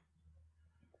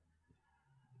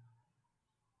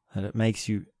 That it makes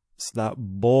you start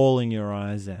bawling your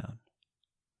eyes out.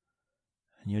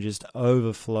 And you're just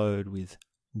overflowed with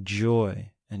joy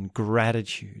and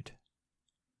gratitude.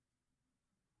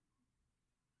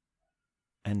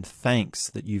 And thanks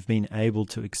that you've been able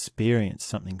to experience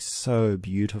something so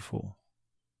beautiful.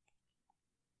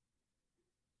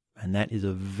 And that is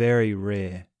a very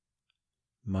rare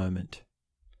moment.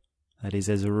 That is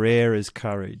as rare as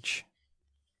courage.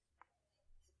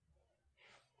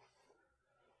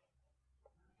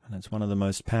 And it's one of the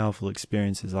most powerful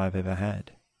experiences I've ever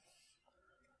had.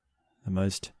 The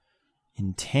most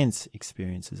intense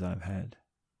experiences I've had.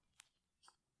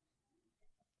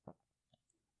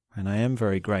 And I am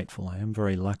very grateful, I am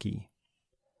very lucky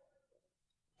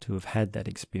to have had that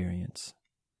experience.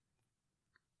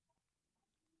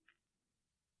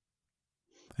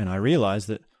 And I realize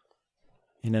that,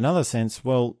 in another sense,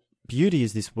 well, beauty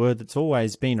is this word that's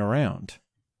always been around.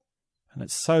 And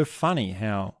it's so funny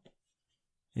how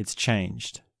it's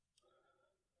changed.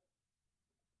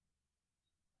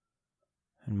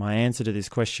 And my answer to this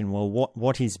question, well,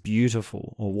 what is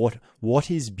beautiful? Or what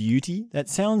is beauty? That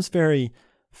sounds very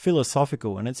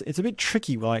philosophical, and it's a bit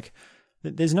tricky. Like,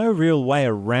 there's no real way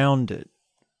around it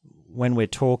when we're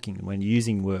talking, when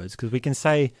using words, because we can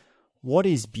say, what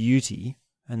is beauty?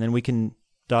 And then we can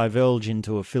divulge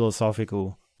into a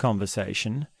philosophical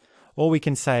conversation. Or we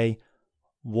can say,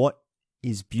 what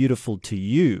is beautiful to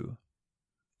you?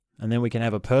 And then we can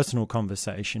have a personal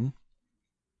conversation.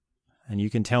 And you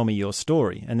can tell me your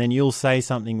story. And then you'll say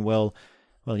something, well,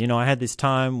 I had this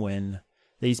time when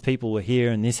these people were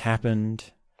here and this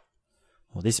happened.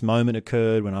 or this moment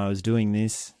occurred when I was doing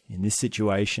this, in this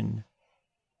situation,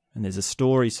 and there's a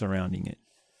story surrounding it.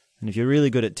 And if you're really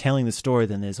good at telling the story,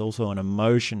 then there's also an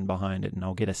emotion behind it, and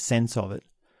I'll get a sense of it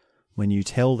when you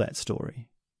tell that story.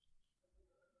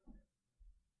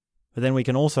 But then we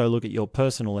can also look at your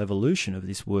personal evolution of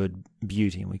this word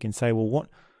beauty, and we can say, well,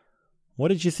 what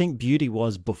did you think beauty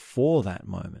was before that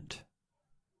moment?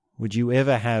 Would you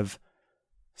ever have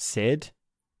said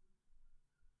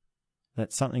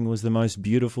that something was the most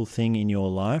beautiful thing in your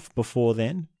life before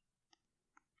then?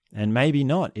 And maybe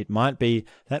not. That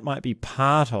might be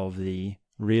part of the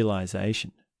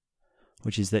realization,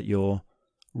 which is that you're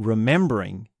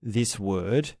remembering this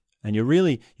word and you're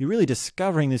really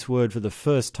discovering this word for the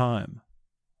first time.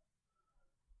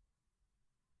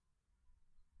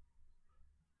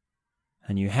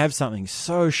 And you have something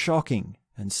so shocking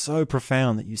and so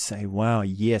profound that you say, wow,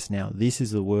 yes, now this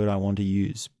is the word I want to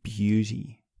use,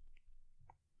 beauty.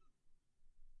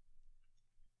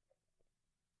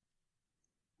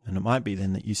 And it might be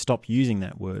then that you stop using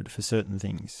that word for certain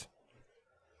things.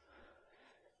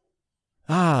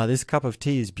 Ah, this cup of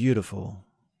tea is beautiful.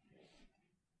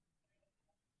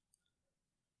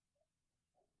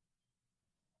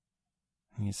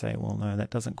 And you say, well, no, that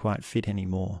doesn't quite fit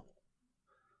anymore.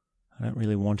 I don't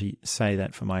really want to say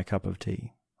that for my cup of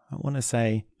tea. I want to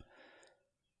say,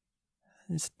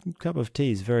 this cup of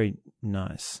tea is very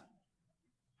nice.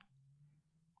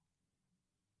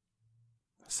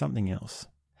 Something else.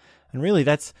 And really,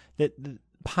 that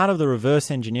part of the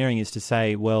reverse engineering is to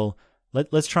say, well,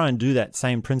 let's try and do that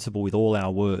same principle with all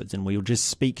our words, and we'll just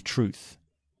speak truth.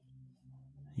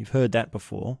 You've heard that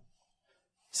before.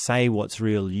 Say what's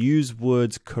real. Use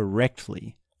words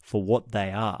correctly for what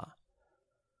they are.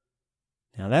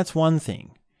 Now, that's one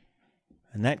thing,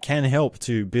 and that can help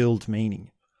to build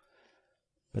meaning.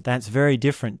 But that's very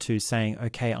different to saying,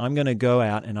 okay, I'm going to go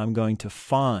out and I'm going to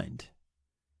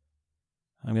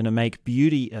I'm going to make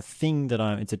beauty a thing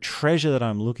it's a treasure that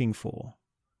I'm looking for.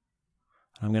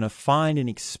 I'm going to find an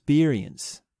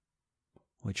experience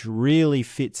which really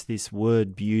fits this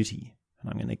word beauty. And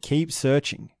I'm going to keep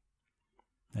searching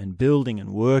and building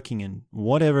and working and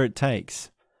whatever it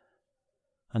takes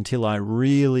until I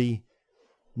really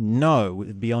know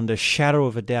beyond a shadow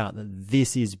of a doubt that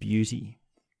this is beauty.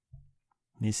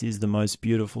 This is the most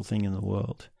beautiful thing in the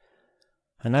world.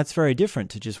 And that's very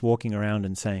different to just walking around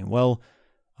and saying, well,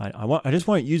 I just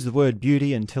won't use the word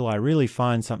beauty until I really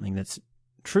find something that's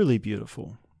truly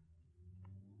beautiful.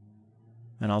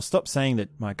 And I'll stop saying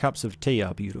that my cups of tea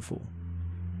are beautiful.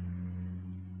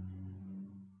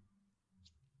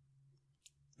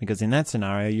 Because in that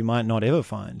scenario, you might not ever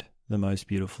find the most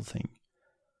beautiful thing.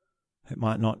 It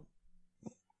might not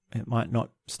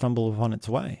stumble upon its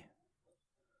way.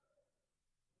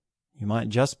 You might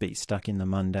just be stuck in the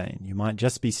mundane. You might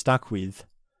just be stuck with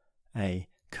a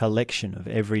collection of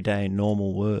everyday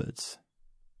normal words.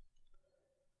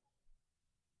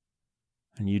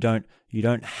 And you don't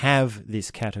have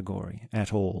this category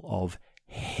at all of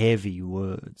heavy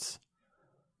words.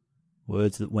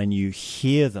 Words that when you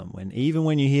hear them, even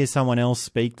when you hear someone else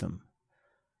speak them,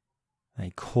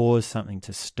 they cause something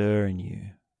to stir in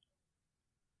you.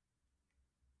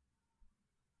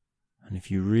 And if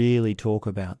you really talk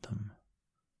about them,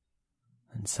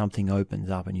 then something opens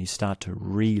up and you start to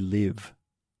relive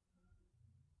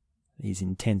these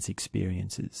intense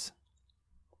experiences.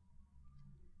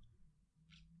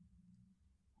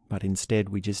 But instead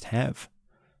we just have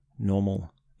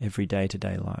normal everyday to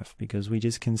day life because we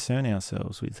just concern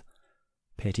ourselves with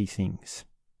petty things.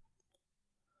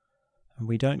 And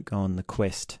we don't go on the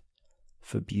quest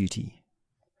for beauty.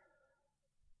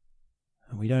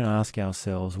 And we don't ask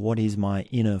ourselves, what is my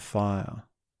inner fire?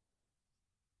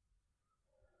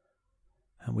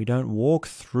 And we don't walk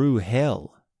through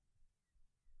hell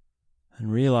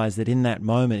and realize that in that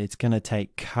moment it's going to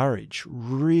take courage,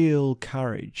 real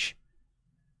courage,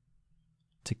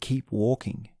 to keep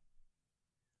walking.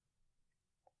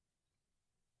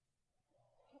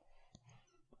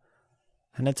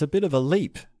 And it's a bit of a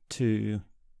leap to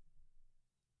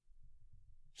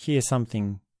hear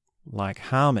something like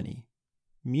harmony,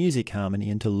 music harmony,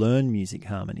 and to learn music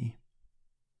harmony,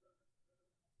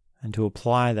 and to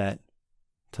apply that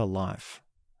to life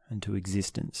and to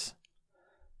existence.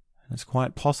 And it's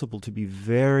quite possible to be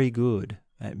very good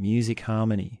at music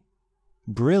harmony.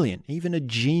 Brilliant, even a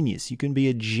genius. You can be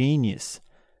a genius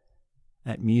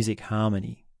at music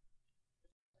harmony,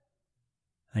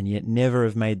 and yet never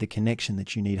have made the connection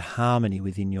that you need harmony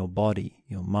within your body,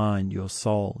 your mind, your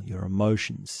soul, your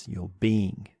emotions, your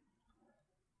being,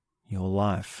 your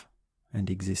life and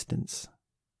existence.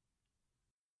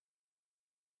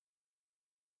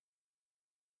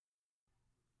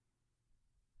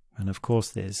 And of course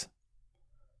there's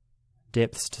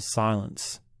depths to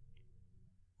silence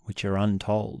which are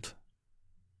untold.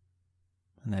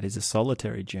 And that is a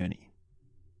solitary journey.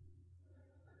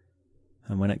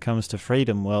 And when it comes to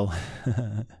freedom, well,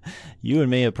 you and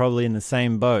me are probably in the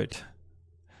same boat.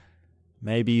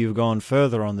 Maybe you've gone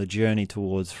further on the journey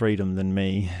towards freedom than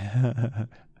me.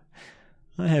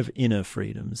 I have inner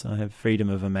freedoms. I have freedom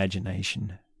of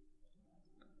imagination.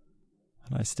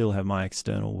 And I still have my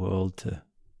external world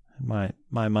my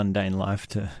mundane life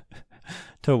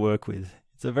to work with.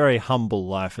 It's a very humble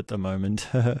life at the moment,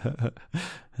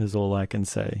 is all I can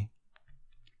say.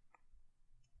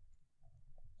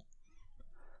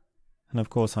 And of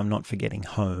course, I'm not forgetting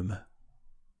home.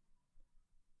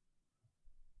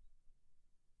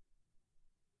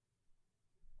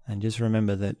 And just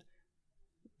remember that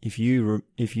if you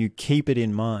keep it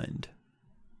in mind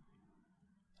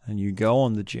and you go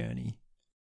on the journey,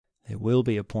 there will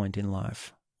be a point in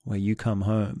life where you come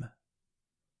home.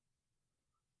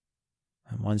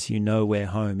 And once you know where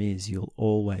home is, you'll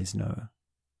always know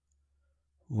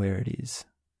where it is.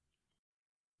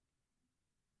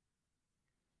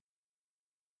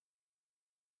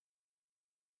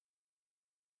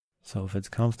 So if it's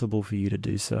comfortable for you to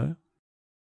do so,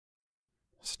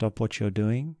 stop what you're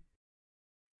doing,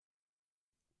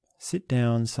 sit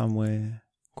down somewhere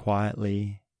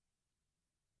quietly,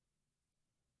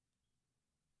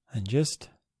 and just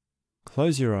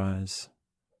close your eyes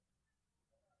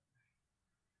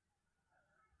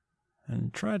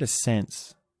and try to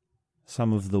sense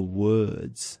some of the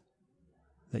words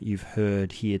that you've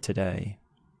heard here today.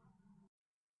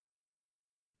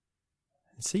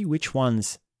 And see which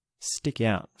ones stick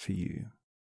out for you.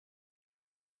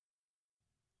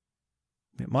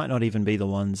 It might not even be the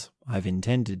ones I've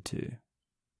intended to. It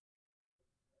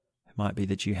might be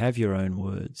that you have your own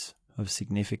words of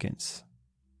significance,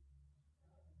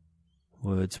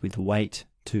 words with weight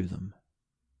to them.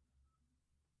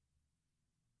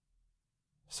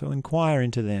 So inquire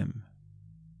into them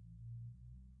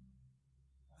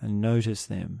and notice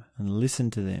them and listen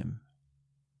to them.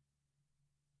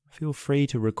 Feel free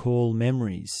to recall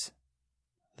memories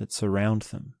that surround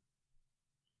them.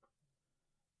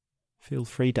 Feel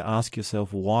free to ask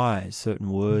yourself why certain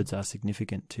words are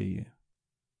significant to you.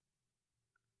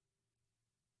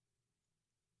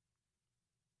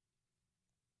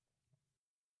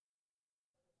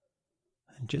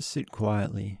 And just sit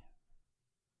quietly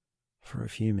for a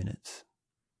few minutes.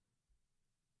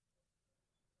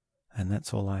 And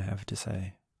that's all I have to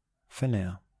say for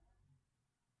now.